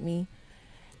disrespect me.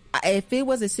 If it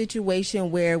was a situation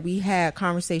where we had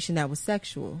conversation that was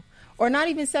sexual, or not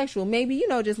even sexual, maybe,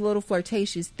 just little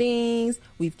flirtatious things,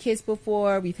 we've kissed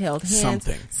before, we've held hands,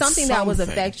 something that was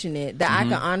affectionate, that I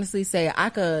could honestly say, I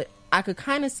could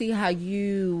kind of see how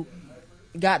you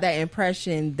got that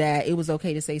impression that it was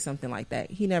okay to say something like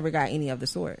that. He never got any of the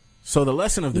sort. So the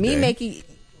lesson of the Me day, making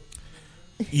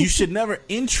you should never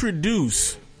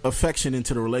introduce affection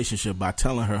into the relationship by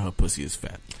telling her pussy is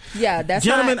fat. yeah, that's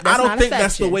Gentlemen, not, that's I don't not think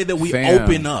that's the affection. way that we Fam.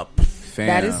 open up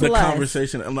That is the lust.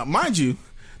 conversation. And mind you,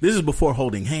 this is before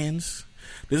holding hands.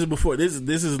 This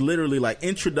is literally like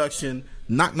introduction,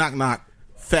 knock, knock, knock,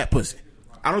 fat pussy.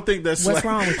 I don't think that's What's like,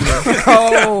 wrong with you?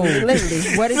 Oh,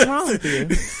 literally, what is wrong with you?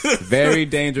 Very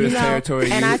dangerous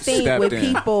territory. And you I think stepped with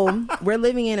in. people, we're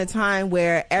living in a time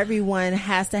where everyone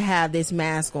has to have this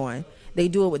mask on. They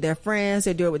do it with their friends.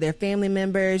 They do it with their family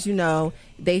members.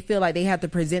 They feel like they have to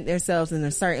present themselves in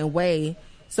a certain way.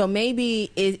 So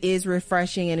maybe it is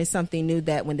refreshing and it's something new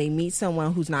that when they meet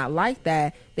someone who's not like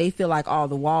that, they feel like all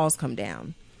the walls come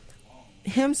down.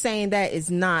 Him saying that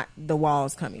is not the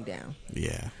walls coming down.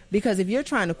 yeah. Because if you're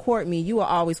trying to court me, you will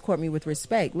always court me with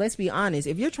respect. Let's be honest.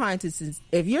 If you're trying to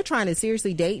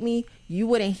seriously date me, you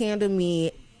wouldn't handle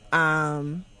me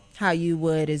how you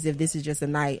would as if this is just a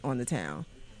night on the town.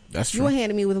 That's You true. will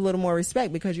handle me with a little more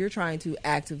respect because you're trying to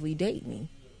actively date me.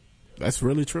 That's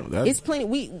really true. It's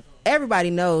plenty. everybody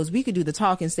knows we could do the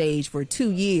talking stage for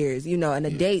 2 years, you know, and a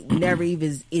date never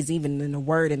even is even in a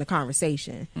word in the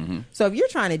conversation. Mm-hmm. So if you're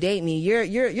trying to date me,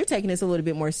 you're taking this a little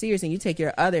bit more serious than you take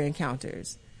your other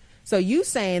encounters. So you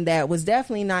saying that was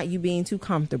definitely not you being too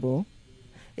comfortable.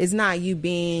 It's not you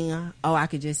being, oh, I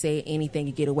could just say anything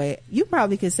and get away. You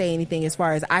probably could say anything as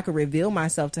far as I could reveal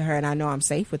myself to her and I know I'm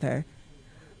safe with her.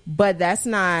 But that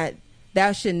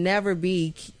should never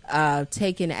be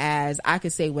taken as I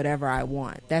could say whatever I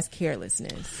want. That's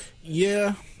carelessness.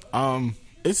 Yeah.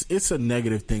 It's a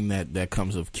negative thing that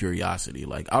comes of curiosity.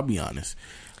 Like, I'll be honest.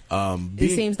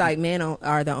 It seems like men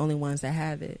are the only ones that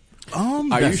have it.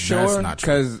 Are you sure?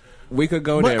 Because we could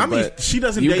go there, but she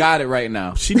doesn't. You got it right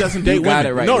now. She doesn't date you women. Got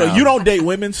it right no, now. you don't date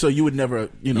women, so you would never,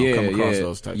 come across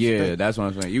those types. Yeah, of things. That's what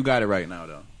I'm saying. You got it right now,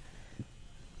 though.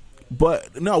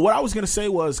 But no, what I was gonna say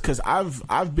was because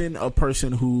I've been a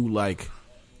person who, like,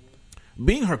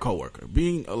 being her coworker,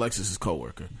 being Alexis's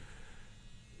coworker,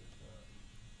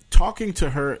 talking to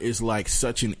her is like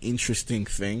such an interesting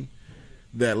thing.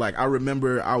 That, like, I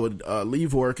remember I would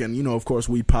leave work and, of course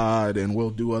we pod and we'll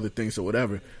do other things or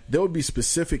whatever. There would be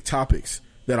specific topics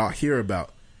that I'll hear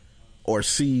about or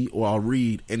see or I'll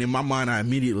read. And in my mind, I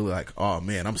immediately like, oh,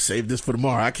 man, I'm saved this for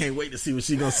tomorrow. I can't wait to see what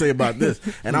she's going to say about this.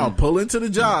 And I'll pull into the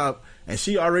job and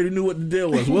she already knew what the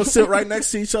deal was. We'll sit right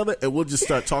next to each other and we'll just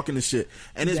start talking the shit.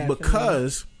 And it's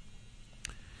because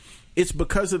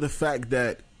of the fact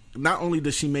that not only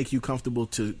does she make you comfortable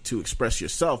to express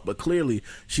yourself, but clearly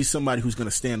she's somebody who's going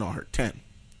to stand on her 10.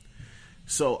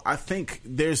 So I think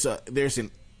there's a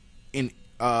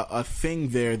thing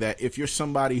there that if you're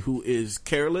somebody who is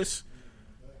careless,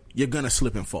 you're going to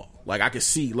slip and fall. Like, I can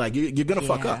see, like, you're going to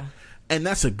fuck up. And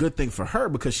that's a good thing for her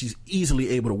because she's easily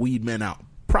able to weed men out.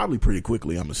 Probably pretty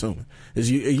quickly, I'm assuming. It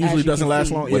usually doesn't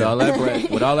last long. With all that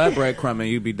breadcrumbing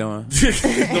you be doing.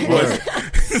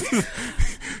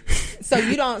 So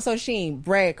you don't. So Sheen,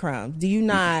 breadcrumbs. Do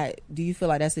you feel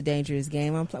like that's a dangerous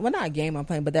game I'm playing? Well, not a game I'm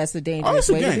playing, but that's a dangerous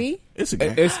way to be. It's a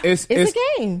game. It's a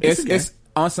game. It's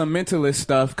on some mentalist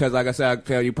stuff because, like I said, I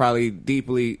feel you probably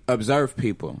deeply observe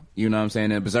people. You know what I'm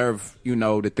saying? And observe,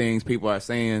 the things people are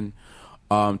saying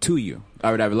to you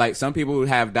or whatever. Like, some people who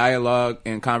have dialogue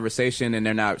and conversation and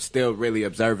they're not still really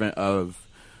observant of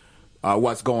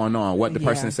what's going on, what the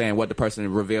person is saying, what the person is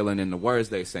revealing in the words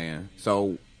they're saying.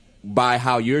 So by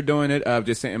how you're doing it, of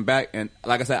just sitting back, and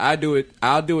like I said,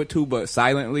 I'll do it too, but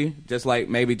silently, just like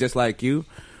you.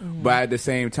 Mm-hmm. But at the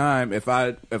same time, if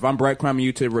I'm breadcrumbing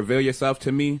you to reveal yourself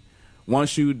to me,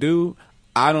 once you do,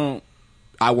 I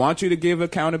want you to give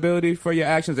accountability for your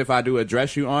actions if I do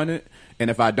address you on it.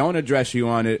 And if I don't address you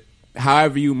on it,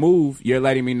 however you move, you're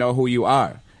letting me know who you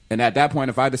are. And at that point,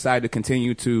 if I decide to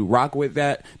continue to rock with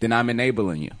that, then I'm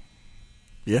enabling you.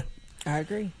 Yeah. I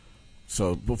agree.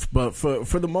 So, but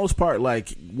for the most part,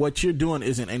 like, what you're doing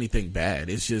isn't anything bad.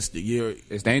 It's just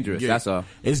it's dangerous. That's all.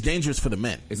 It's dangerous for the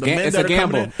men. It's a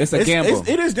gamble. It's a gamble.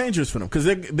 It is dangerous for them because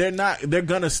they're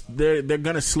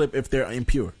gonna slip if they're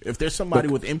impure. If there's somebody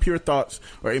with impure thoughts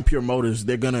or impure motives,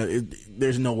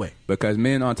 there's no way. Because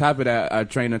men, on top of that, are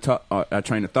trained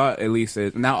to thought. At least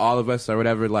not all of us or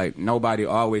whatever. Like, nobody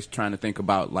always trying to think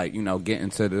about, like, getting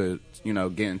to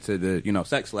the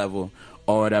sex level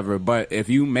or whatever. But if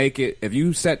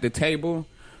you set the table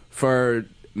for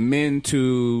men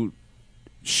to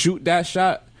shoot that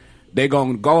shot, they're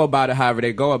gonna go about it however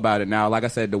they go about it. Now, like I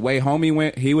said, the way homie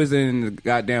went, he was in the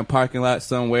goddamn parking lot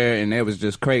somewhere and it was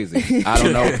just crazy. I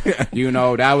don't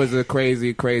know. That was a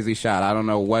crazy, crazy shot. I don't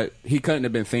know what he couldn't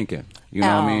have been thinking. You know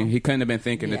what I mean? He couldn't have been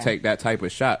thinking to take that type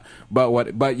of shot.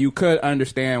 But you could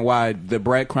understand why the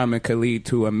breadcrumbing could lead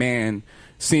to a man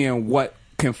seeing what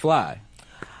can fly.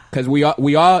 Because we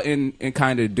all in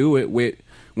kind of do it with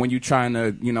when you're trying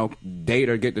to date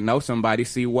or get to know somebody,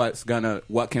 see what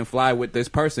can fly with this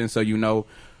person, so you know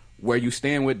where you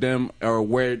stand with them or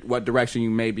what direction you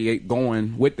may be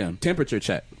going with them. Temperature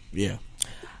check. Yeah.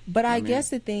 But I guess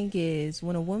the thing is,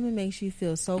 when a woman makes you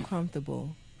feel so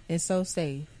comfortable and so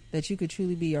safe that you could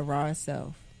truly be your raw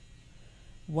self,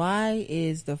 why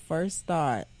is the first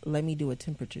thought, let me do a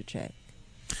temperature check?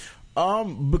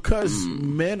 Because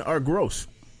men are gross.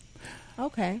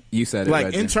 Okay. You said it, like,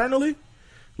 Reggie. Internally.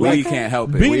 Well, you can't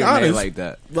help it. Being honest, like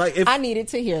that. Like, I needed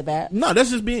to hear that. No, that's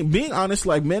just being honest.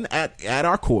 Like, men at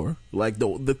our core, like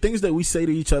the things that we say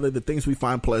to each other, the things we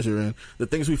find pleasure in, the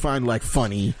things we find like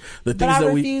funny, the things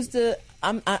that we refuse to.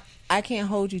 I can't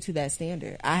hold you to that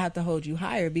standard. I have to hold you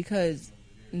higher because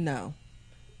no,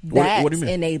 that's what do you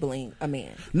mean? Enabling a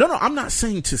man. No, I'm not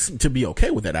saying to be okay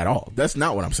with that at all. That's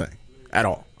not what I'm saying at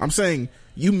all. I'm saying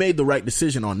you made the right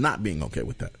decision on not being okay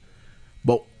with that.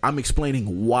 But I'm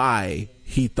explaining why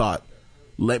he thought,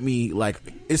 let me like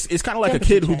it's kind of like a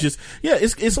kid who just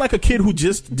it's like a kid who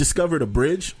just discovered a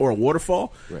bridge or a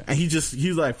waterfall, and he's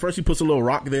like first he puts a little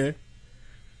rock there,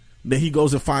 then he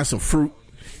goes and finds some fruit.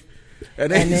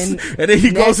 And then he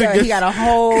goes and he got a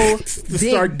whole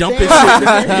start dumping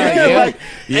shit.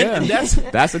 And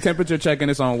that's the temperature check in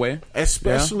its own way.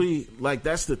 Especially like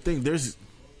that's the thing. There's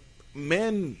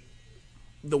men.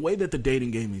 The way that the dating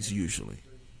game is usually.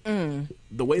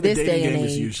 The way the dating game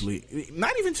is usually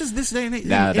not even just this day and age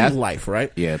in life,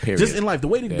 right? Yeah, period. Just in life, the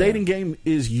way the dating game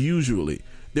is usually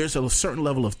there's a certain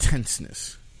level of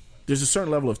tenseness. There's a certain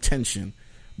level of tension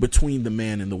between the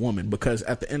man and the woman, because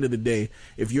at the end of the day,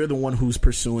 if you're the one who's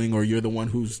pursuing or you're the one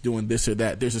who's doing this or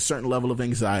that, there's a certain level of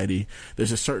anxiety.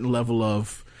 There's a certain level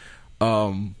of,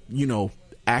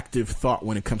 active thought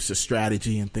when it comes to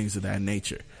strategy and things of that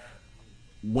nature.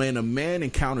 When a man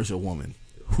encounters a woman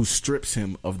who strips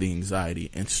him of the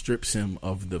anxiety and strips him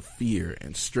of the fear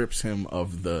and strips him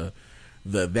of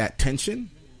that tension,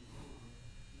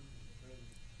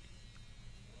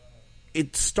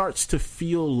 it starts to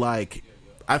feel like,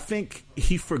 I think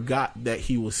he forgot that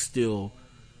he was still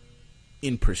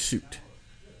in pursuit.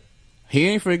 He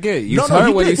ain't forget. You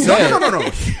heard what he said. No.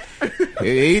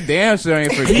 He damn sure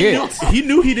ain't forget. He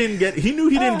knew he didn't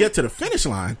get to the finish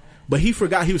line, but he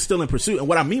forgot he was still in pursuit. And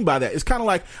what I mean by that is kind of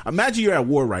like, imagine you're at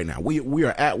war right now. We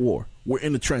are at war. We're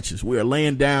in the trenches. We are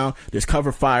laying down. There's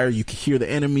cover fire. You can hear the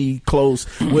enemy close.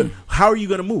 How are you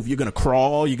going to move? You're going to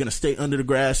crawl. You're going to stay under the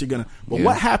grass. But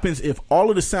what happens if all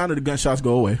of the sound of the gunshots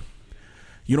go away?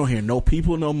 You don't hear no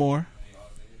people no more.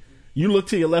 You look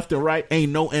to your left and right.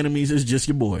 Ain't no enemies. It's just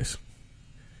your boys.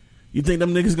 You think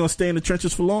them niggas going to stay in the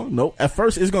trenches for long? Nope. At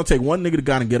first, it's going to take one nigga to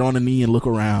kind of get on the knee and look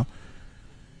around.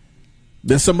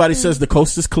 Then somebody says the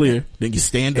coast is clear. Then you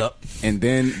stand up. And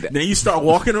then you start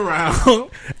walking around.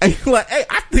 And you're like, hey,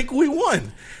 I think we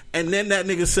won. And then that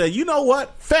nigga said, you know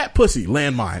what? Fat pussy.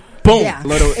 Landmine. Boom. Yeah,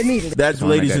 immediately. That,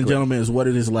 ladies and gentlemen, is what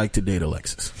it is like to date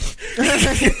Alexis.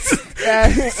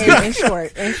 In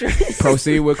short.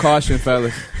 Proceed with caution,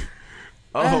 fellas.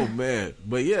 Oh man,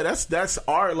 but yeah, that's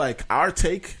our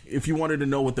take. If you wanted to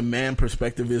know what the man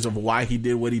perspective is of why he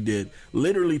did what he did,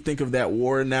 literally think of that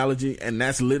war analogy, and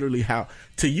that's literally how.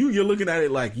 To you, you're looking at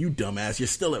it like, you dumbass, you're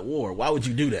still at war. Why would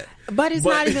you do that? But it's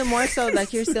not even more so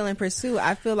like you're still in pursuit.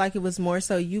 I feel like it was more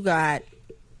so you got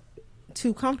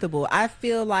too comfortable. I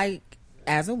feel like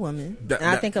as a woman, and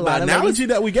I think a lot of the analogy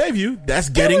that we gave you, that's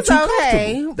getting too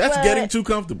comfortable. That's getting too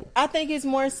comfortable. I think it's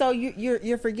more so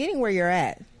you're forgetting where you're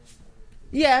at.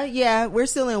 Yeah, we're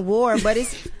still in war, but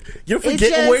you're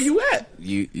forgetting where you at.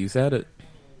 You said it.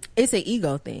 It's an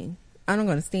ego thing. I'm not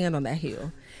going to stand on that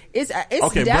hill. It's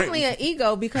definitely an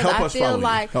ego because I feel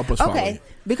like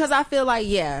because I feel like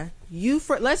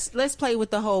let's play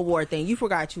with the whole war thing. You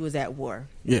forgot you was at war.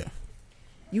 Yeah.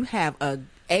 You have a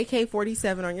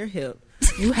AK-47 on your hip.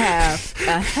 You have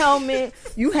a helmet.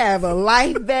 You have a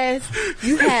life vest.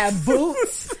 You have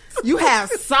boots. You have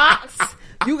socks.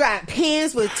 You got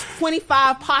pants with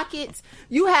 25 pockets.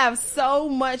 You have so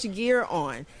much gear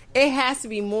on. It has to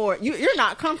be more. You're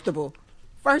not comfortable.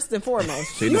 First and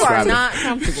foremost, you are not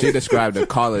comfortable. She described a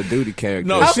Call of Duty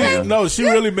character. She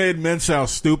really made men sound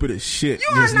stupid as shit. You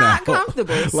are not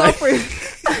comfortable. Like,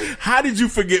 how did you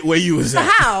forget where you was at?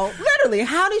 How? Literally,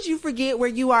 how did you forget where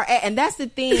you are at? And that's the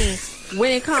thing when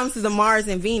it comes to the Mars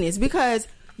and Venus, because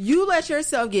you let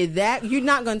yourself get that. You're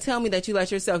not going to tell me that you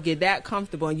let yourself get that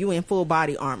comfortable and you in full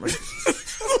body armor.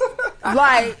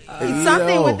 Like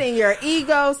something within your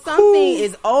ego, something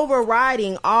is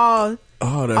overriding all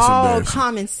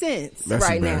common sense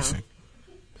right now.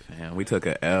 Man, we took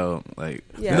an L. Like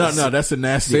no, that's a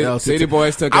nasty L. City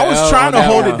Boys took. I was trying to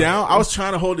hold it down. I was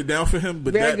trying to hold it down for him,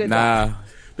 but that's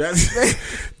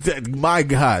my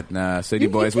God. Nah, City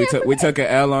Boys. We took an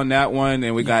L on that one,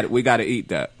 and we got to eat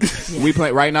that. Yeah. We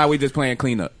play right now. We just playing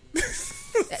cleanup.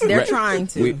 They're trying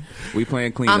to. We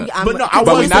playing cleanup. But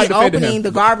we're not opening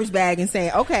the garbage bag and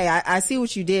saying, "Okay, I see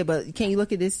what you did, but can you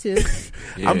look at this too?"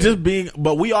 Yeah. I'm just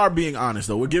but we are being honest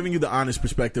though. We're giving you the honest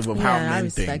perspective of how men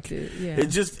think. It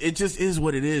just is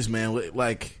what it is, man.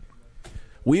 Like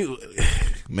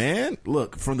man,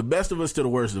 look, from the best of us to the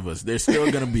worst of us, there's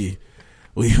still gonna be.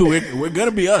 We're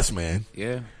gonna be us, man.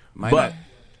 Yeah,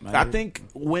 I think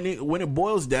when it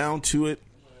boils down to it,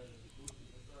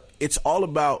 it's all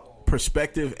about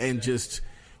perspective and just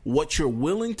what you're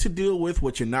willing to deal with,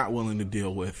 what you're not willing to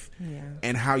deal with,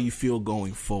 and how you feel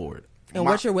going forward, and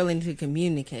what you're willing to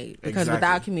communicate. Because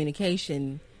without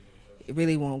communication, it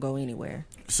really won't go anywhere.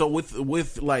 So with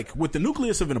the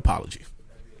nucleus of an apology,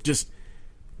 just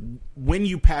when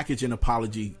you package an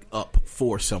apology up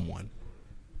for someone,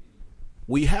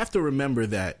 we have to remember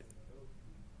that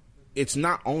it's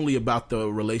not only about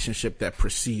the relationship that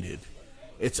preceded.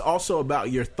 It's also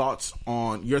about your thoughts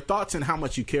and how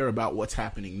much you care about what's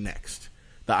happening next.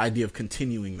 The idea of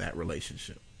continuing that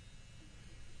relationship.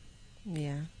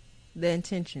 Yeah. The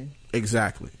intention.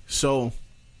 Exactly. So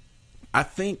I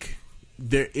think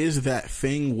there is that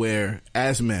thing where,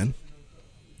 as men,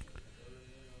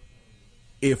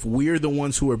 if we're the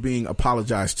ones who are being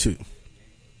apologized to,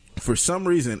 for some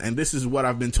reason, and this is what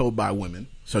I've been told by women,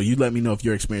 so you let me know if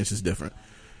your experience is different,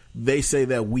 they say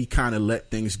that we kind of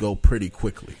let things go pretty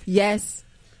quickly. Yes.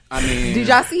 I mean, did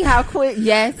y'all see how quick?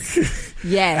 Yes.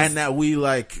 Yes. And that we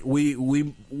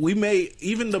may,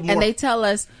 even the more... And they tell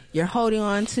us, you're holding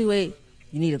on to it,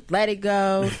 you need to let it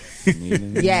go.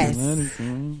 Yes.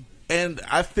 And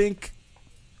I think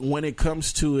when it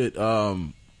comes to it,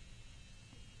 I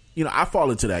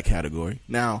fall into that category.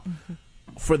 Now,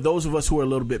 for those of us who are a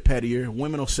little bit pettier,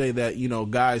 women will say that,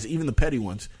 guys, even the petty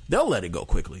ones, they'll let it go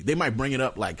quickly. They might bring it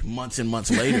up like months and months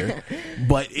later,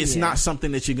 but it's not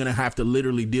something that you're going to have to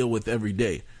literally deal with every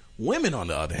day. Women, on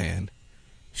the other hand,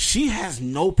 she has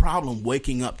no problem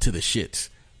waking up to the shits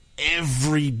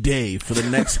every day for the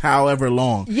next however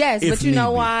long. Yes, but you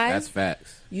know why? That's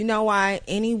facts. You know why?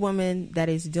 Any woman that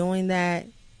is doing that,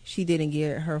 she didn't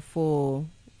get her full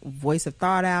voice of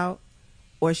thought out,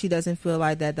 or she doesn't feel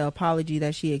like that the apology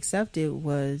that she accepted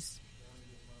was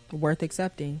worth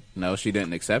accepting. No, she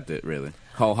didn't accept it, really.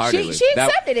 Wholeheartedly. She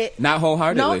accepted it. Not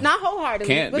wholeheartedly. No, not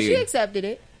wholeheartedly. But she accepted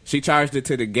it. She charged it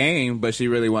to the game, but she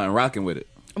really wasn't rocking with it.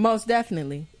 Most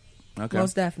definitely. Okay.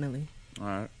 Most definitely. All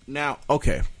right. Now,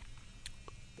 okay.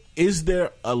 Is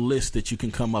there a list that you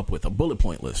can come up with, a bullet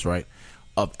point list, right,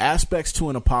 of aspects to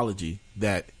an apology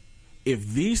that if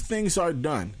these things are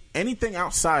done, anything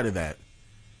outside of that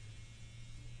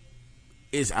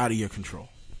is out of your control?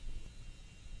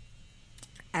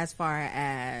 As far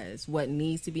as what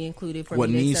needs to be included for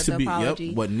me to accept the apology?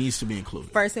 Yep, what needs to be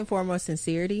included. First and foremost,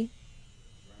 sincerity.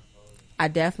 I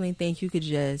definitely think you could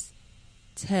just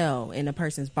tell in a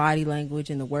person's body language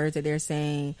and the words that they're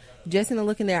saying, just in the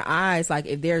look in their eyes, like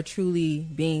if they're truly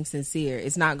being sincere.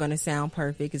 It's not going to sound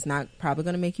perfect. It's not probably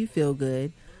going to make you feel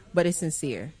good, but it's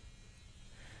sincere.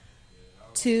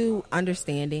 2,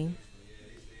 understanding.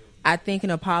 I think an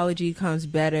apology comes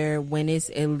better when it's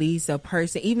at least a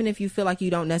person, even if you feel like you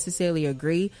don't necessarily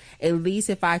agree, at least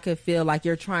if I could feel like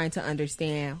you're trying to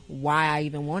understand why I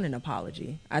even want an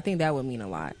apology. I think that would mean a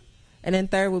lot. And then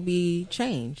 3rd would be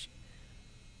change.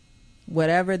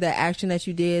 Whatever the action that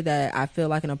you did that I feel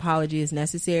like an apology is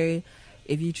necessary,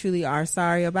 if you truly are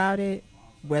sorry about it,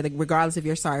 regardless if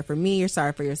you're sorry for me, you're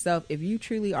sorry for yourself, if you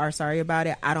truly are sorry about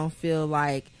it, I don't feel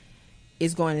like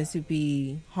it's going to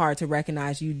be hard to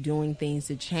recognize you doing things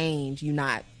to change, you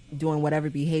not doing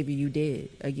whatever behavior you did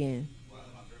again.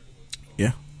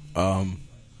 Yeah.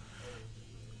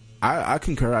 I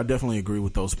concur. I definitely agree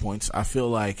with those points. I feel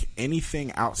like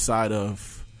anything outside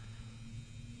of...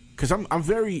 Because I'm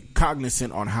very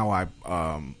cognizant on how I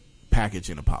package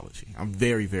an apology. I'm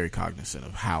very, very cognizant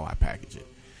of how I package it.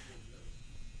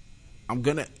 I'm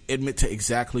going to admit to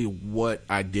exactly what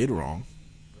I did wrong.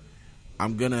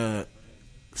 I'm going to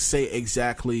say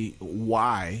exactly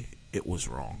why it was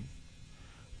wrong.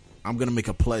 I'm going to make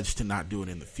a pledge to not do it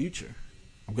in the future.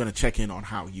 I'm going to check in on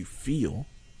how you feel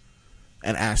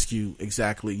and ask you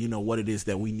exactly, what it is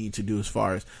that we need to do as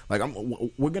far as, like,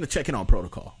 we're going to check in on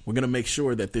protocol. We're going to make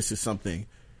sure that this is something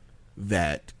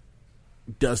that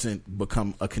doesn't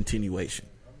become a continuation,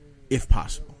 if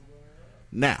possible.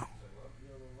 Now,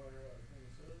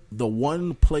 the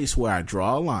one place where I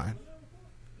draw a line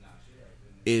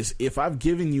is if I've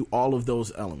given you all of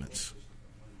those elements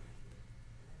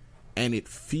and it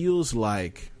feels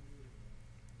like,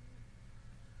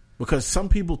 because some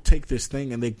people take this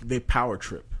thing and they power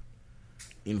trip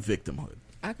in victimhood.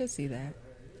 I could see that.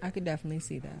 I could definitely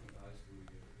see that.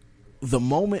 The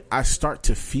moment I start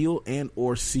to feel and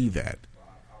or see that,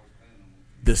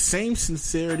 the same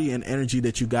sincerity and energy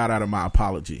that you got out of my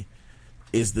apology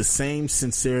is the same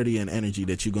sincerity and energy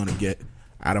that you're going to get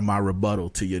out of my rebuttal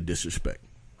to your disrespect.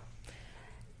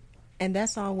 And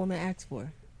that's all women ask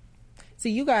for. So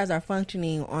you guys are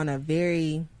functioning on a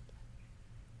very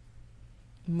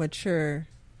mature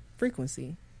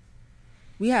frequency.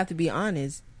 We have to be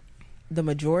honest. The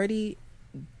majority,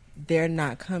 they're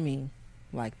not coming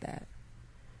like that.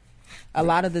 A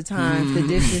lot of the times, the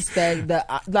disrespect,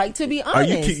 to be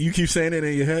honest, you keep saying it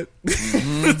in your head.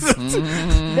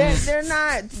 They're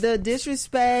not, the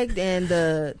disrespect and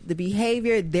the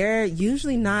behavior. They're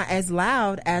usually not as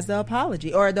loud as the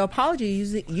apology, or the apology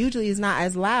usually is not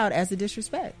as loud as the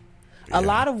disrespect. A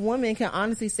lot of women can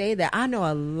honestly say that. I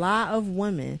know a lot of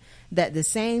women that the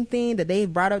same thing that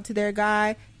they've brought up to their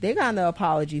guy, they got the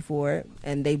apology for it,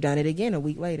 and they've done it again a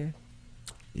week later.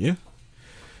 Yeah.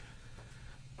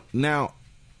 Now,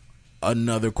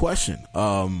 another question.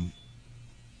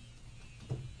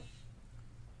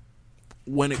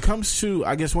 When it comes to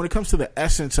the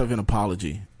essence of an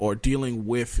apology or dealing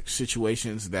with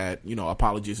situations that,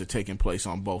 apologies are taking place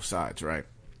on both sides, right?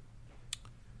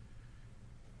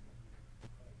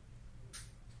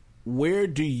 Where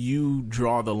do you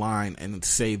draw the line and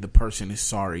say the person is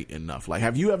sorry enough? Like,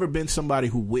 have you ever been somebody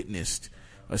who witnessed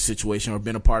a situation or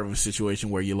been a part of a situation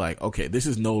where you're like, okay, this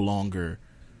is no longer...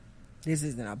 This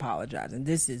isn't apologizing.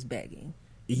 This is begging.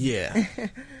 Yeah.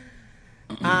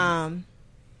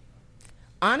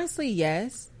 Honestly,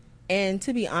 yes. And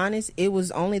to be honest, it was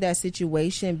only that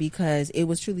situation because it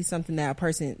was truly something that a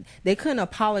person, they couldn't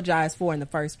apologize for in the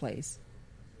first place.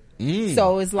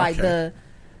 So it's like okay. the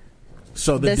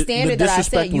standard the that I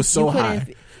disrespect said, was so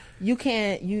high.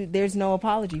 There's no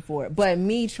apology for it. But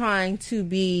me trying to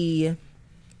be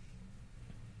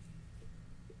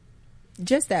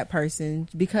just that person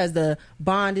because the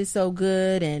bond is so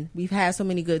good and we've had so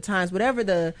many good times, whatever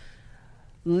the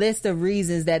list of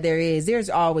reasons that there's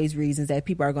always reasons that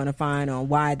people are going to find on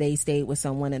why they stayed with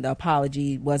someone and the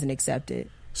apology wasn't accepted.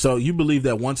 So you believe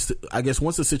that once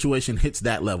the situation hits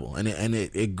that level and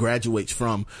it graduates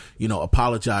from,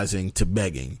 apologizing to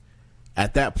begging,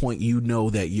 at that point,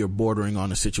 that you're bordering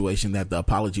on a situation that the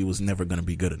apology was never going to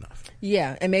be good enough.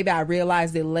 Yeah. And maybe I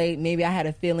realized it late. Maybe I had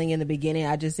a feeling in the beginning.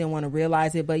 I just didn't want to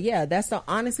realize it. But yeah, that's the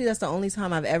only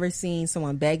time I've ever seen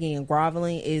someone begging and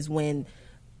groveling is when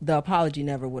the apology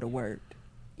never would have worked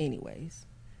anyways.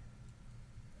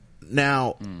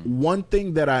 Now, one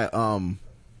thing that I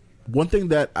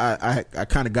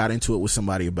kind of got into it with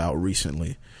somebody about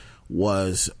recently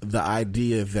was the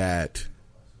idea that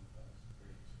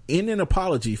in an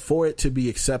apology, for it to be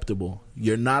acceptable,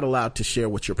 you're not allowed to share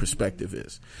what your perspective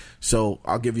is. So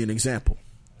I'll give you an example.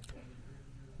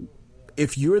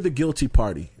 If you're the guilty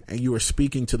party and you are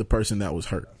speaking to the person that was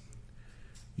hurt,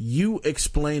 you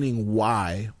explaining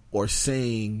why or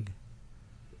saying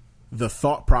the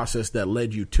thought process that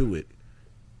led you to it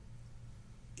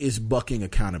is bucking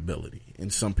accountability in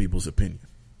some people's opinion.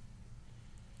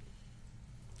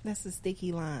 That's a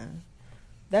sticky line.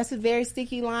 That's a very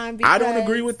sticky line. Because I don't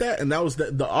agree with that, and that was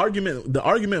the argument. The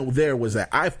argument there was that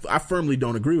I firmly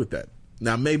don't agree with that.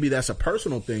 Now, maybe that's a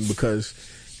personal thing because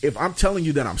if I'm telling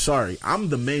you that I'm sorry, I'm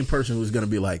the main person who's going to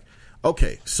be like,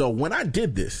 okay, so when I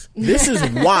did this is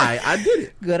why I did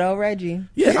it. Good old Reggie.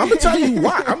 Yeah, I'm going to tell you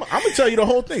why. I'm going to tell you the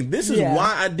whole thing. This is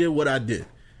why I did what I did.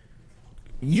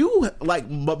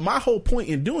 But my whole point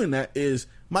in doing that is,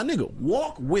 my nigga,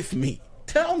 walk with me.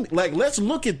 Tell me, let's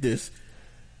look at this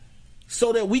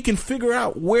so that we can figure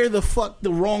out where the fuck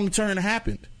the wrong turn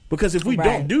happened. Because if we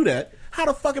don't do that, how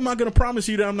the fuck am I going to promise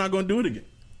you that I'm not going to do it again?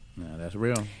 No, that's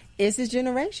real. It's this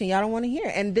generation. Y'all don't want to hear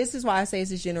it. And this is why I say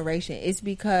it's this generation. It's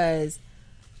because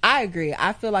I agree.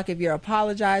 I feel like if you're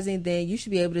apologizing, then you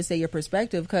should be able to say your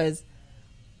perspective because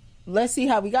let's see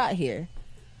how we got here.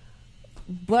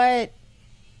 But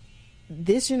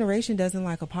this generation doesn't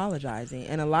like apologizing.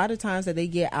 And a lot of times that they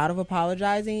get out of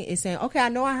apologizing is saying, okay, I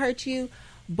know I hurt you,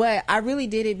 but I really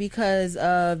did it because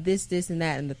of this, and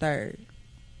that, and the third.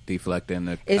 Deflecting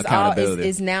the accountability.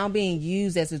 It's now being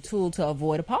used as a tool to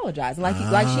avoid apologizing. Like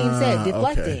Sheen said,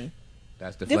 deflecting. Okay.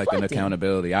 That's deflecting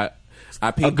accountability. A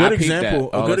good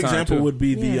example would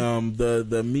be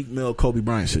the Meek Mill Kobe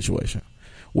Bryant situation,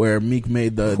 where Meek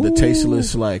made the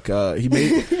tasteless he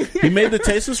made the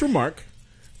tasteless remark.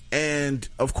 And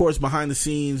of course, behind the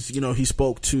scenes, he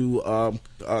spoke to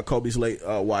Kobe's late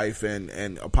wife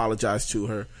and apologized to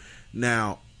her.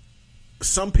 Now,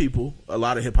 some people, a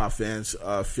lot of hip hop fans,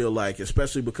 feel like,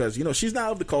 especially because she's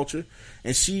not of the culture,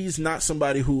 and she's not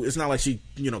somebody who. It's not like she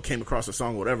came across a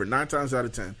song or whatever. 9 times out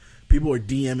of 10, people are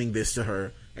DMing this to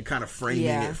her and kind of framing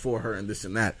it for her and this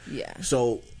and that. Yeah.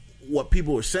 So what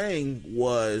people were saying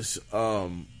was,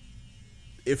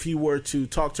 if he were to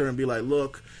talk to her and be like,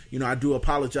 look, I do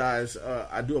apologize.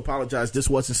 This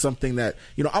wasn't something that,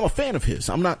 I'm a fan of his.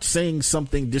 I'm not saying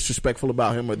something disrespectful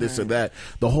about him or this or that.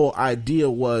 The whole idea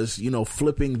was,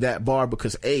 flipping that bar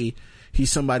because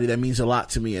he's somebody that means a lot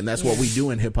to me. And that's what we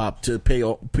do in hip hop, to pay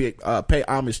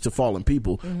homage to fallen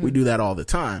people. Mm-hmm. We do that all the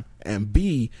time. And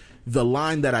B, the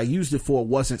line that I used it for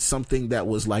wasn't something that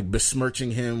was like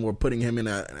besmirching him or putting him in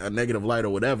a negative light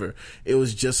or whatever. It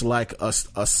was just like a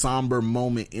somber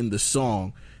moment in the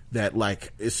song that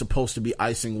is supposed to be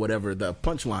icing whatever the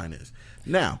punchline is.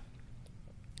 Now,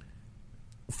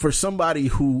 for somebody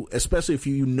who, especially if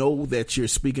you know that you're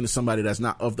speaking to somebody that's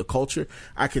not of the culture,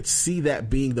 I could see that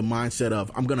being the mindset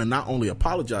of, I'm going to not only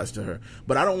apologize to her,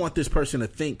 but I don't want this person to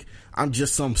think I'm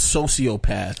just some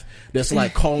sociopath that's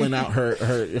like calling out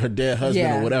her dead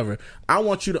husband or whatever. I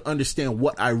want you to understand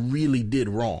what I really did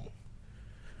wrong.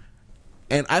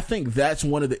 And I think that's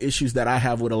one of the issues that I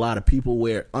have with a lot of people,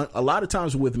 where a lot of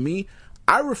times with me,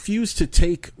 I refuse to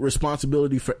take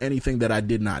responsibility for anything that I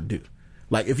did not do.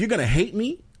 Like, if you're going to hate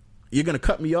me, you're going to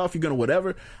cut me off, you're going to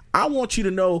whatever, I want you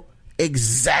to know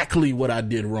exactly what I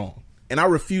did wrong. And I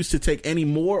refuse to take any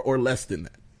more or less than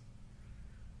that.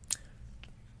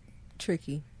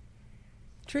 Tricky.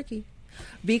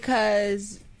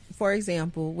 Because, for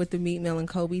example, with the Meek Mill and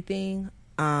Kobe thing,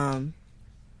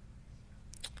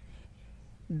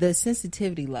 the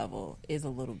sensitivity level is a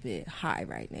little bit high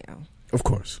right now. Of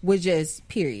course. With just,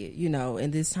 period,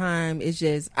 in this time, it's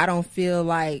just, I don't feel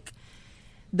like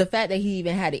the fact that he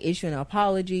even had to issue an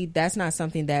apology, that's not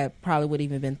something that probably would have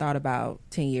even been thought about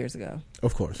 10 years ago.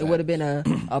 Of course. It would have been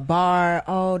a bar,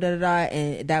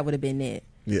 and that would have been it.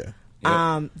 Yeah.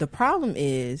 Yep. The problem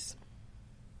is,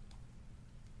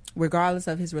 regardless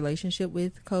of his relationship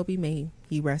with Kobe, may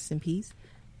he rest in peace,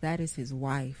 that is his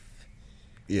wife.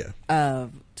 Yeah.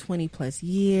 Of 20 plus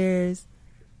years,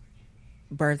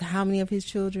 birthed how many of his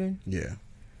children? Yeah.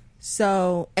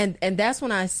 So, and that's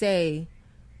when I say,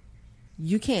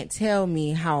 you can't tell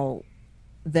me how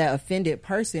the offended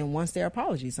person wants their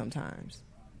apology sometimes.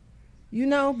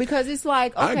 Because it's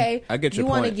like, okay, I get your you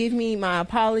want to point. give me my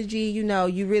apology,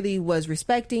 you really was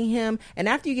respecting him. And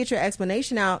after you get your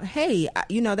explanation out, hey,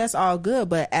 that's all good.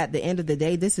 But at the end of the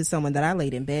day, this is someone that I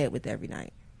laid in bed with every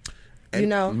night.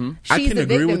 And, she's the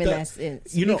victim in that. that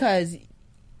sense. Because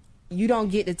you don't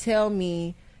get to tell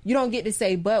me, you don't get to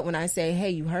say, but when I say, hey,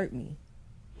 you hurt me.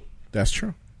 That's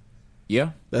true.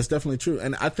 Yeah. That's definitely true.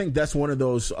 And I think that's one of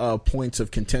those points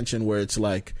of contention where it's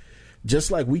like,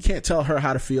 just like we can't tell her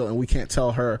how to feel and we can't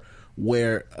tell her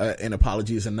where an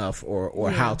apology is enough or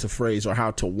how to phrase or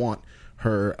how to want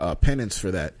her penance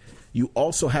for that. You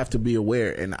also have to be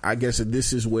aware, and I guess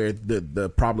this is where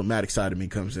the problematic side of me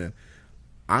comes in.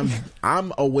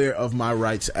 I'm aware of my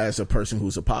rights as a person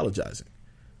who's apologizing.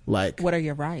 Like, what are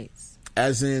your rights?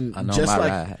 As in, I'm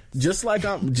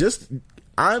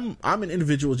an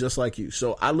individual just like you.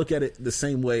 So I look at it the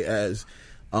same way as,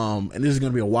 and this is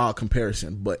going to be a wild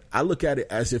comparison, but I look at it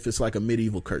as if it's like a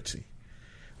medieval curtsy.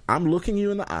 I'm looking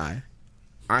you in the eye.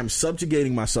 I'm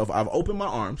subjugating myself. I've opened my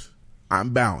arms. I'm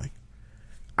bowing.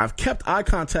 I've kept eye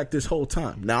contact this whole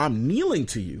time. Now I'm kneeling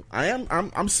to you.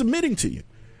 I'm submitting to you.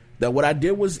 That what I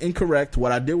did was incorrect.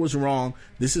 What I did was wrong.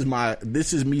 This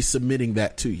is me submitting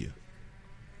that to you.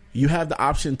 You have the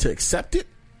option to accept it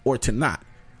or to not.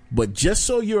 But just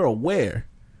so you're aware,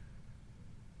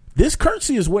 this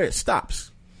curtsy is where it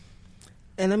stops.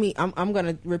 And I'm going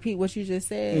to repeat what you just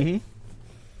said. Mm-hmm.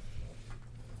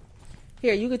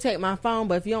 Here, you can take my phone,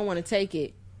 but if you don't want to take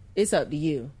it, it's up to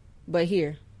you. But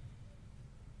here,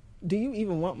 do you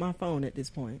even want my phone at this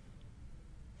point?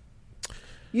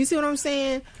 You see what I'm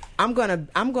saying? I'm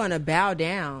gonna bow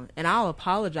down and I'll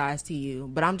apologize to you,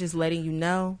 but I'm just letting you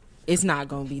know it's not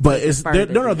gonna be. But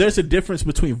there's a difference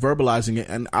between verbalizing it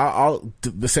and I'll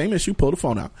the same issue. Pull the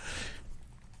phone out.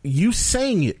 You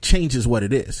saying it changes what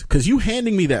it is, because you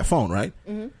handing me that phone, right?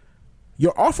 Mm-hmm.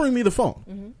 You're offering me the phone,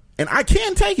 mm-hmm. and I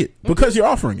can take it because you're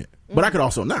offering it, mm-hmm. but I could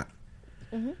also not.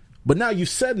 Mm-hmm. But now you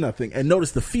said nothing, and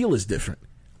notice the feel is different.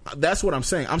 That's what I'm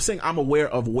saying. I'm saying I'm aware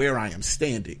of where I am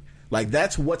standing. Like,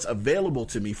 that's what's available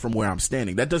to me from where I'm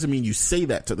standing. That doesn't mean you say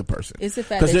that to the person. It's the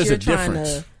fact that you're trying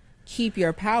to keep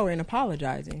your power in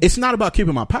apologizing. It's not about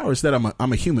keeping my power. It's that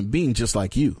I'm a human being just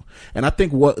like you. And I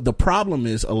think what the problem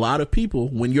is, a lot of people,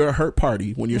 when you're a hurt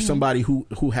party, when you're mm-hmm. somebody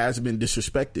who has been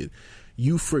disrespected,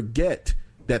 you forget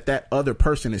that other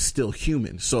person is still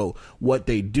human. So what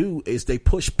they do is they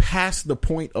push past the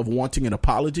point of wanting an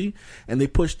apology and they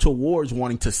push towards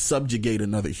wanting to subjugate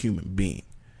another human being.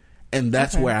 And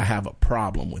that's where I have a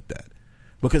problem with that.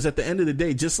 Because at the end of the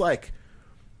day, just like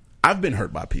I've been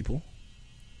hurt by people,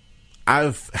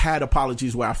 I've had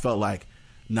apologies where I felt like,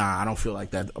 nah, I don't feel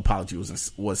like that apology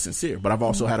was sincere. But I've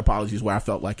also had apologies where I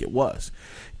felt like it was.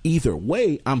 Either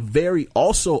way, I'm very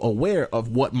also aware of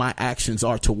what my actions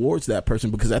are towards that person.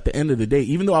 Because at the end of the day,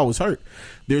 even though I was hurt,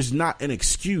 there's not an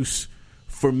excuse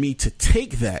for me to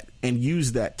take that and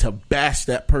use that to bash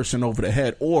that person over the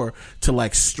head or to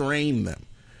like strain them.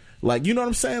 Like, you know what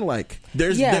I'm saying? Like,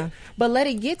 but let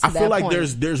it get to that point. I feel like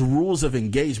there's rules of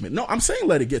engagement. No, I'm saying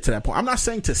let it get to that point. I'm not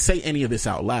saying to say any of this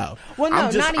out loud. Well, no,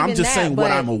 I'm just saying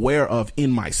what I'm aware of in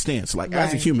my stance. Like,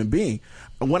 as a human being,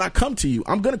 when I come to you,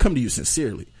 I'm going to come to you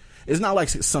sincerely. It's not like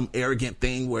some arrogant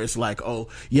thing where it's like, oh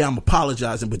yeah, I'm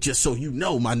apologizing, but just so you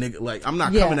know, my nigga, like I'm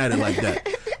not coming at it like that.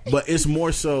 But it's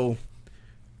more so,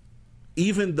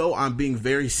 even though I'm being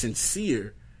very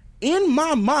sincere, in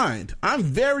my mind, I'm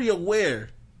very aware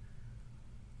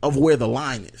of where the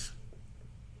line is.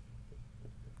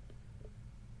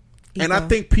 And I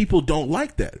think people don't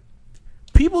like that.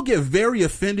 People get very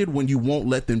offended when you won't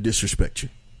let them disrespect you.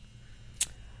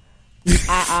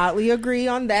 I oddly agree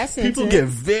on that sentence. People get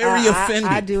very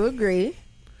offended. I do agree.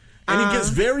 And it gets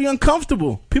very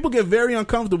uncomfortable. People get very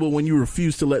uncomfortable when you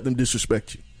refuse to let them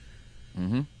disrespect you.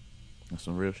 Mm-hmm. That's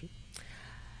some real shit.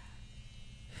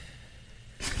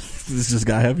 This just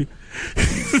got heavy.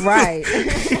 Right.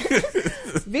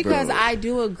 Because I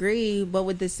do agree, but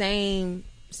with the same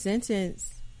sentence,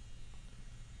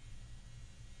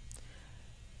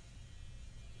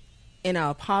 in an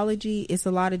apology, it's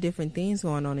a lot of different things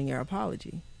going on in your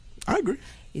apology. I agree.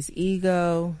 It's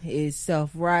ego, it's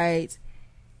self-right.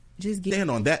 Just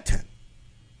stand on that 10.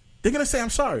 They're going to say, I'm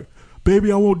sorry.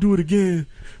 Baby, I won't do it again.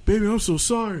 Baby, I'm so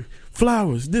sorry.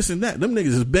 Flowers, this and that. Them niggas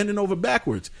is bending over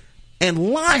backwards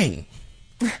and lying.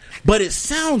 But it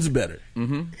sounds better.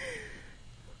 Mm-hmm.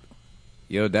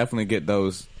 You'll definitely get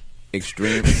those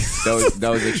extreme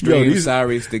extreme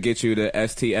sorries to get you to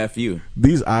STFU.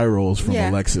 These eye rolls from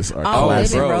Alexis are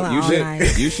classic. Bro,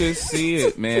 you should see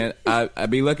it, man. I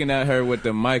be looking at her with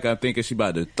the mic. I'm thinking she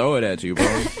about to throw it at you,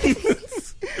 bro.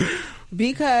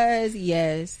 Because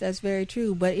yes, that's very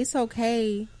true. But it's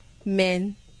okay,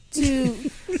 men, to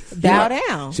bow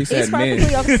down. She said it's men.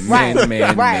 Okay. Right.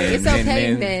 Men, right. Men, it's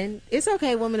okay, men. men. It's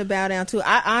okay, women, to bow down too.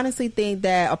 I honestly think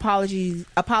that apologies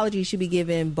should be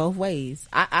given both ways.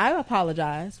 I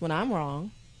apologize when I'm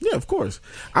wrong. Yeah, of course.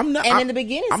 I'm not. And in the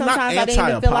beginning, sometimes I didn't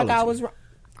even feel like I was wrong.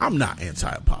 I'm not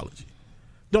anti-apology.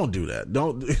 Don't do that.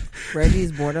 Don't.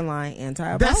 Reggie's borderline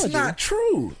anti-apology. That's not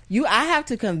true. I have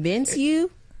to convince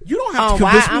you. You don't have to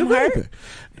convince me I'm of hurt. anything.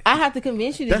 I have to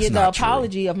convince you to get the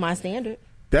apology of my standard.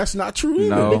 That's not true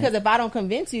either. No. Because if I don't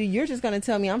convince you, you're just going to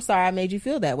tell me, I'm sorry I made you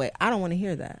feel that way. I don't want to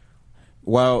hear that.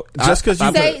 Well, just because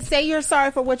you say you're sorry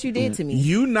for what you did to me.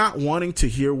 You not wanting to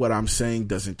hear what I'm saying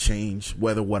doesn't change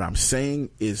whether what I'm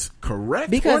saying is correct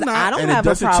because or not. I don't have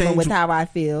a problem with how I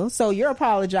feel. So you're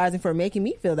apologizing for making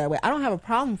me feel that way. I don't have a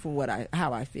problem for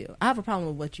how I feel. I have a problem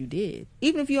with what you did.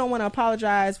 Even if you don't want to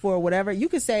apologize for whatever, you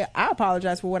could say I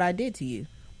apologize for what I did to you.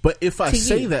 But if I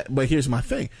say that, but here's my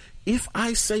thing: if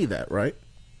I say that, right,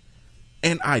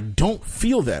 and I don't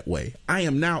feel that way, I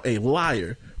am now a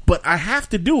liar. But I have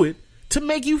to do it to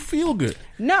make you feel good.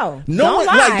 No, don't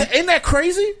lie. Like, ain't that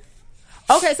crazy?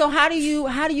 Okay, so how do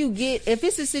you get, if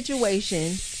it's a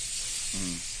situation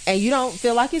and you don't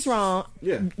feel like it's wrong,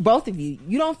 both of you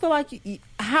don't feel like,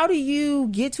 how do you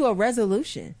get to a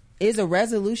resolution? Is a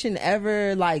resolution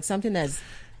ever like something that's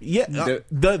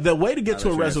the way to get to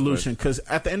a resolution, because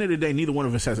at the end of the day, neither one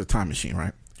of us has a time machine,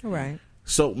 right? Right.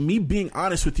 So me being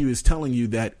honest with you is telling you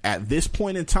that at this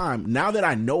point in time, now that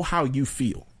I know how you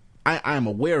feel, I am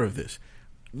aware of this.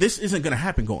 This isn't going to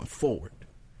happen going forward.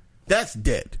 That's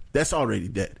dead. That's already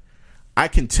dead. I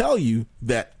can tell you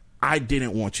that I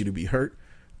didn't want you to be hurt.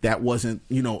 That wasn't,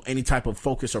 any type of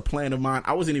focus or plan of mine.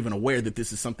 I wasn't even aware that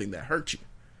this is something that hurt you.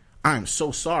 I am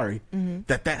so sorry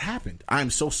that happened. I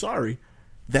am so sorry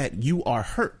that you are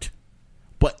hurt.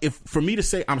 But if for me to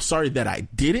say I'm sorry that I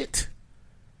did it,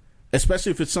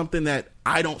 especially if it's something that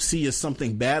I don't see as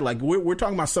something bad, like we're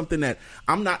talking about something that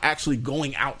I'm not actually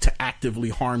going out to actively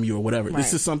harm you or whatever. Right.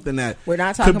 This is something that we're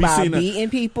not talking about beating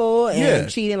people and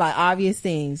cheating, like obvious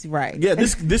things, right? Yeah,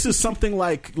 this is something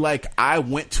like I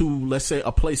went to, let's say,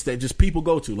 a place that just people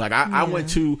go to. Like I went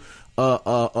to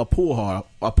a pool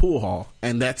hall,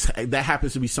 and that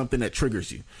happens to be something that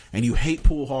triggers you, and you hate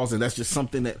pool halls, and that's just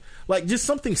something that, like, just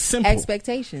something simple.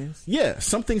 Expectations. Yeah,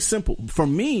 something simple. For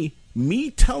me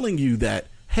telling you that,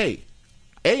 hey,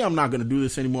 I'm not going to do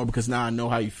this anymore because now I know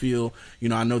how you feel.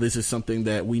 I know this is something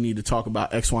that we need to talk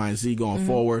about X, Y, and Z going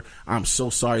forward. I'm so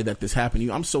sorry that this happened to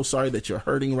you. I'm so sorry that you're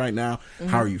hurting right now.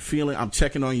 How are you feeling? I'm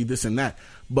checking on you, this and that.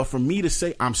 But for me to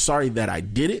say I'm sorry that I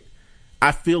did it,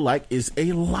 I feel like is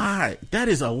a lie. That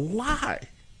is a lie.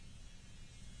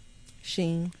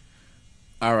 Sheen.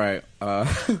 All right.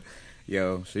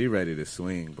 Yo, she ready to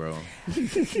swing, bro.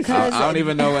 I don't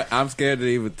even know what. I'm scared to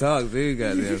even talk. See,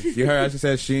 goddamn. You heard how she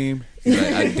said Sheen? She's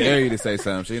like, I dare you to say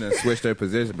something. She done switched her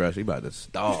position, bro. She about to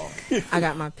stall. I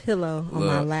got my pillow on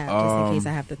my lap just in case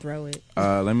I have to throw it.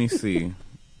 Let me see.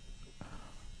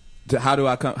 How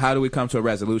do we come to a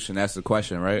resolution? That's the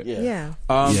question, right? Yeah.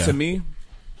 To me,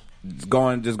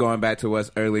 going back to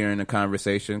us earlier in the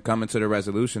conversation, coming to the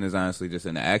resolution is honestly just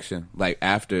an action. Like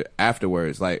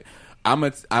afterwards, like, I'm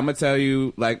gonna tell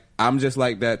you, like, I'm just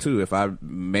like that too. If I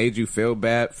made you feel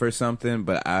bad for something,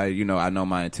 but I know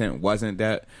my intent wasn't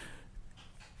that,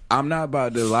 I'm not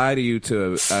about to lie to you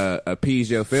to appease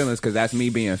your feelings, because that's me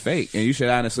being fake. And you should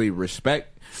honestly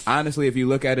respect. Honestly, if you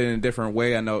look at it in a different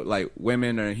way, I know, like,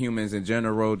 women or humans in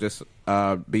general just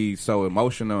be so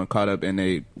emotional and caught up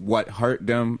in what hurt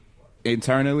them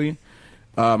internally.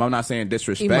 I'm not saying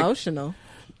disrespect. Emotional.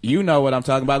 You know what I'm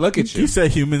talking about. Look at you. You said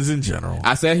humans in general.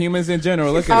 I said humans in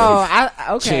general. Look at us.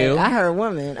 Okay. Chill. I heard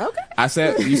woman. Okay. I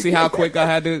said, you see how quick I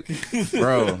had to,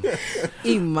 bro.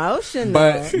 Emotional.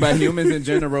 But humans in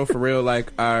general, for real,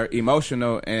 like, are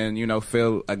emotional and,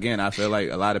 feel, again, I feel like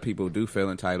a lot of people do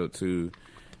feel entitled to,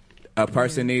 a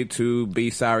person need to be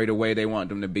sorry the way they want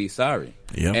them to be sorry.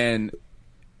 Yep. And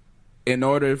in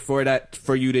order for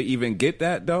you to even get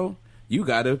that, though, you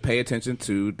got to pay attention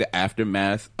to the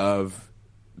aftermath of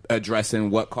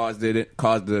addressing what caused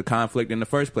the conflict in the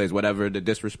first place, whatever the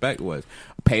disrespect was.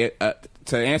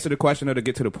 To answer the question or to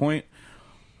get to the point,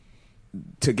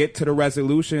 to get to the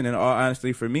resolution, in all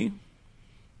honesty, for me,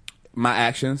 my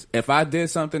actions. If I did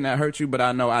something that hurt you, but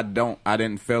I know I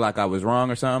didn't feel like I was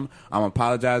wrong or something, I'm gonna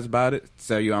apologize about it.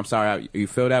 Tell you I'm sorry you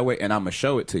feel that way, and I'm gonna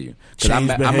show it to you.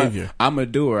 Change behavior. I'm a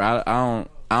doer. I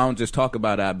don't just talk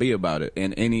about it. I be about it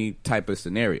in any type of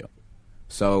scenario.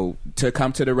 So to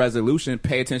come to the resolution,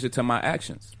 pay attention to my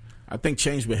actions. I think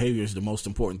change behavior is the most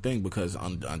important thing, because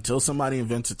until somebody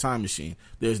invents a time machine,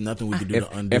 there's nothing we can do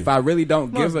to undo. If I really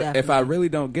don't give a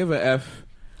F,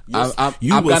 I'm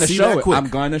gonna show it.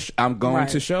 I'm going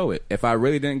to show it. If I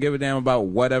really didn't give a damn about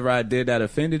whatever I did that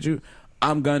offended you,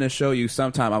 I'm gonna show you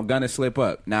sometime. I'm gonna slip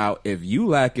up. Now, if you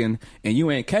lacking and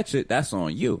you ain't catch it, that's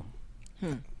on you.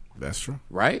 That's true.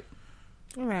 Right?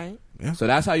 All right. Yeah. So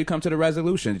that's how you come to the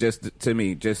resolution. Just to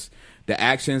me, just the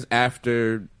actions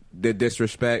after the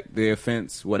disrespect, the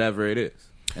offense, whatever it is.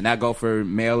 And that go for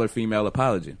male or female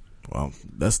apology. Well,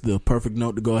 that's the perfect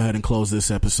note to go ahead and close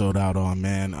this episode out on,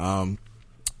 man.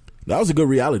 That was a good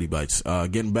Reality Bites.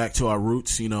 Getting back to our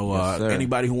roots, Yes,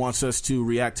 anybody who wants us to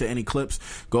react to any clips,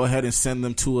 go ahead and send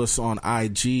them to us on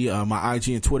IG. My IG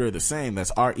and Twitter are the same.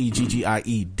 That's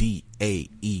REGGIEDAES.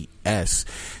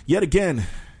 Yet again,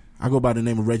 I go by the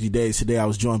name of Reggie Days. Today I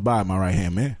was joined by my right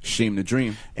hand man, Sheem the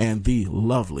Dream, and the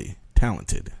lovely,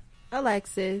 talented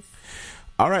Alexis.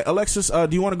 All right, Alexis, do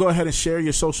you want to go ahead and share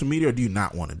your social media, or do you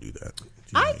not want to do that?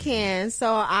 I can.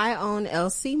 So I own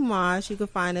LC Moss. You can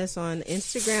find us on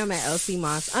Instagram at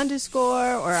LCMoss_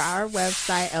 or our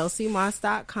website,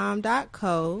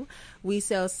 lcmoss.com.co. We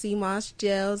sell CMOS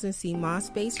gels and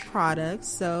CMOS based products.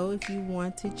 So if you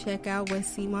want to check out what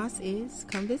CMOS is,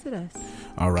 come visit us.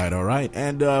 All right.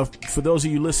 And for those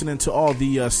of you listening to all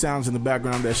the sounds in the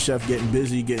background, that Chef getting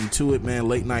busy, getting to it, man.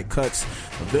 Late night cuts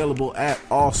available at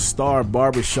All Star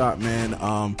Barbershop,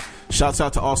 man. Shouts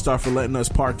out to All Star for letting us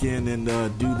park in and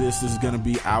do this. This is going to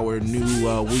be our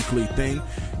new weekly thing.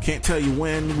 Can't tell you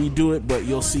when we do it, but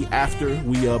you'll see after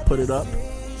we put it up.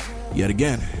 Yet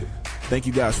again, thank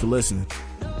you guys for listening.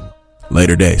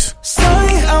 Later days. Sorry,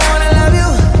 I wanna love you.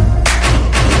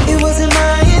 It wasn't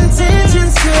my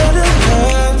intentions to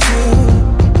hurt you.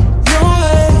 No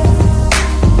way.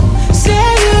 Say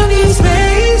you need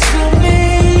space from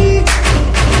me. I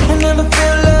never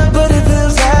feel love, but it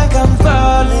feels like I'm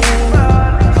falling.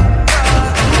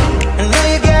 I know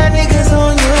you got niggas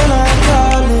on your line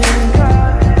calling.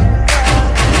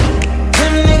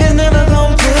 Them niggas never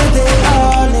gon' put their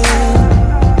all in.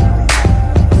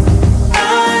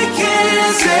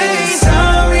 Say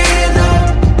sorry, no,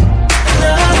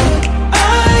 I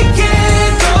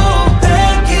can't go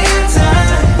back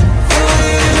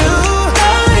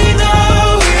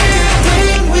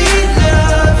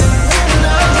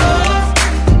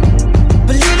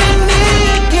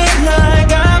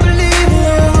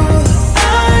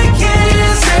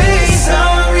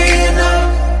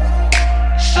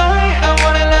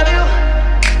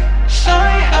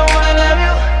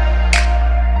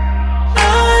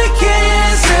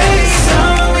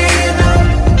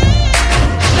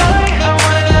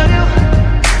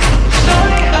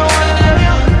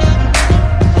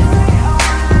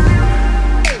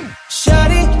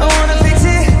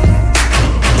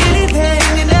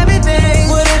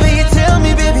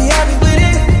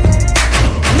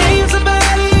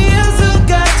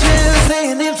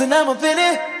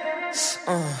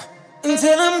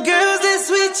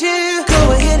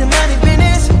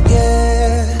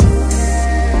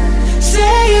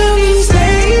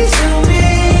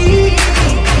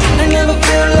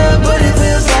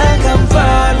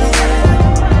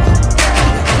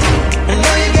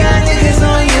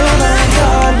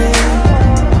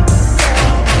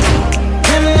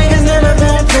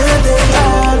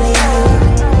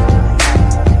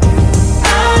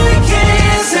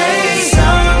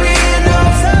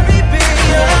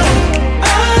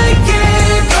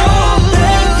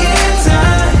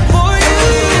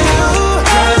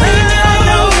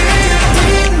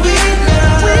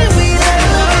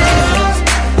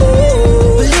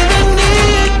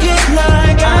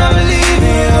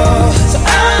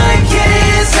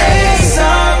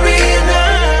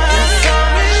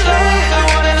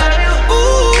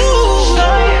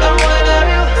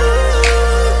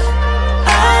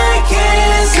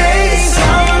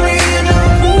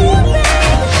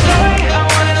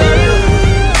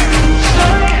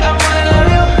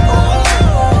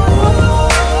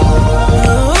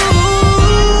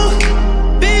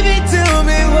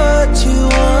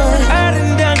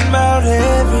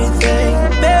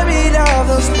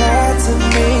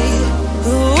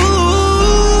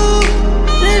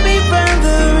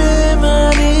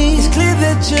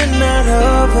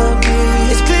over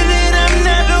me. It's clear that I'm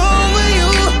not over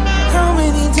you. How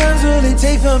many times will it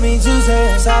take for me to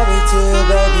say I'm sorry to you,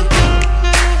 baby?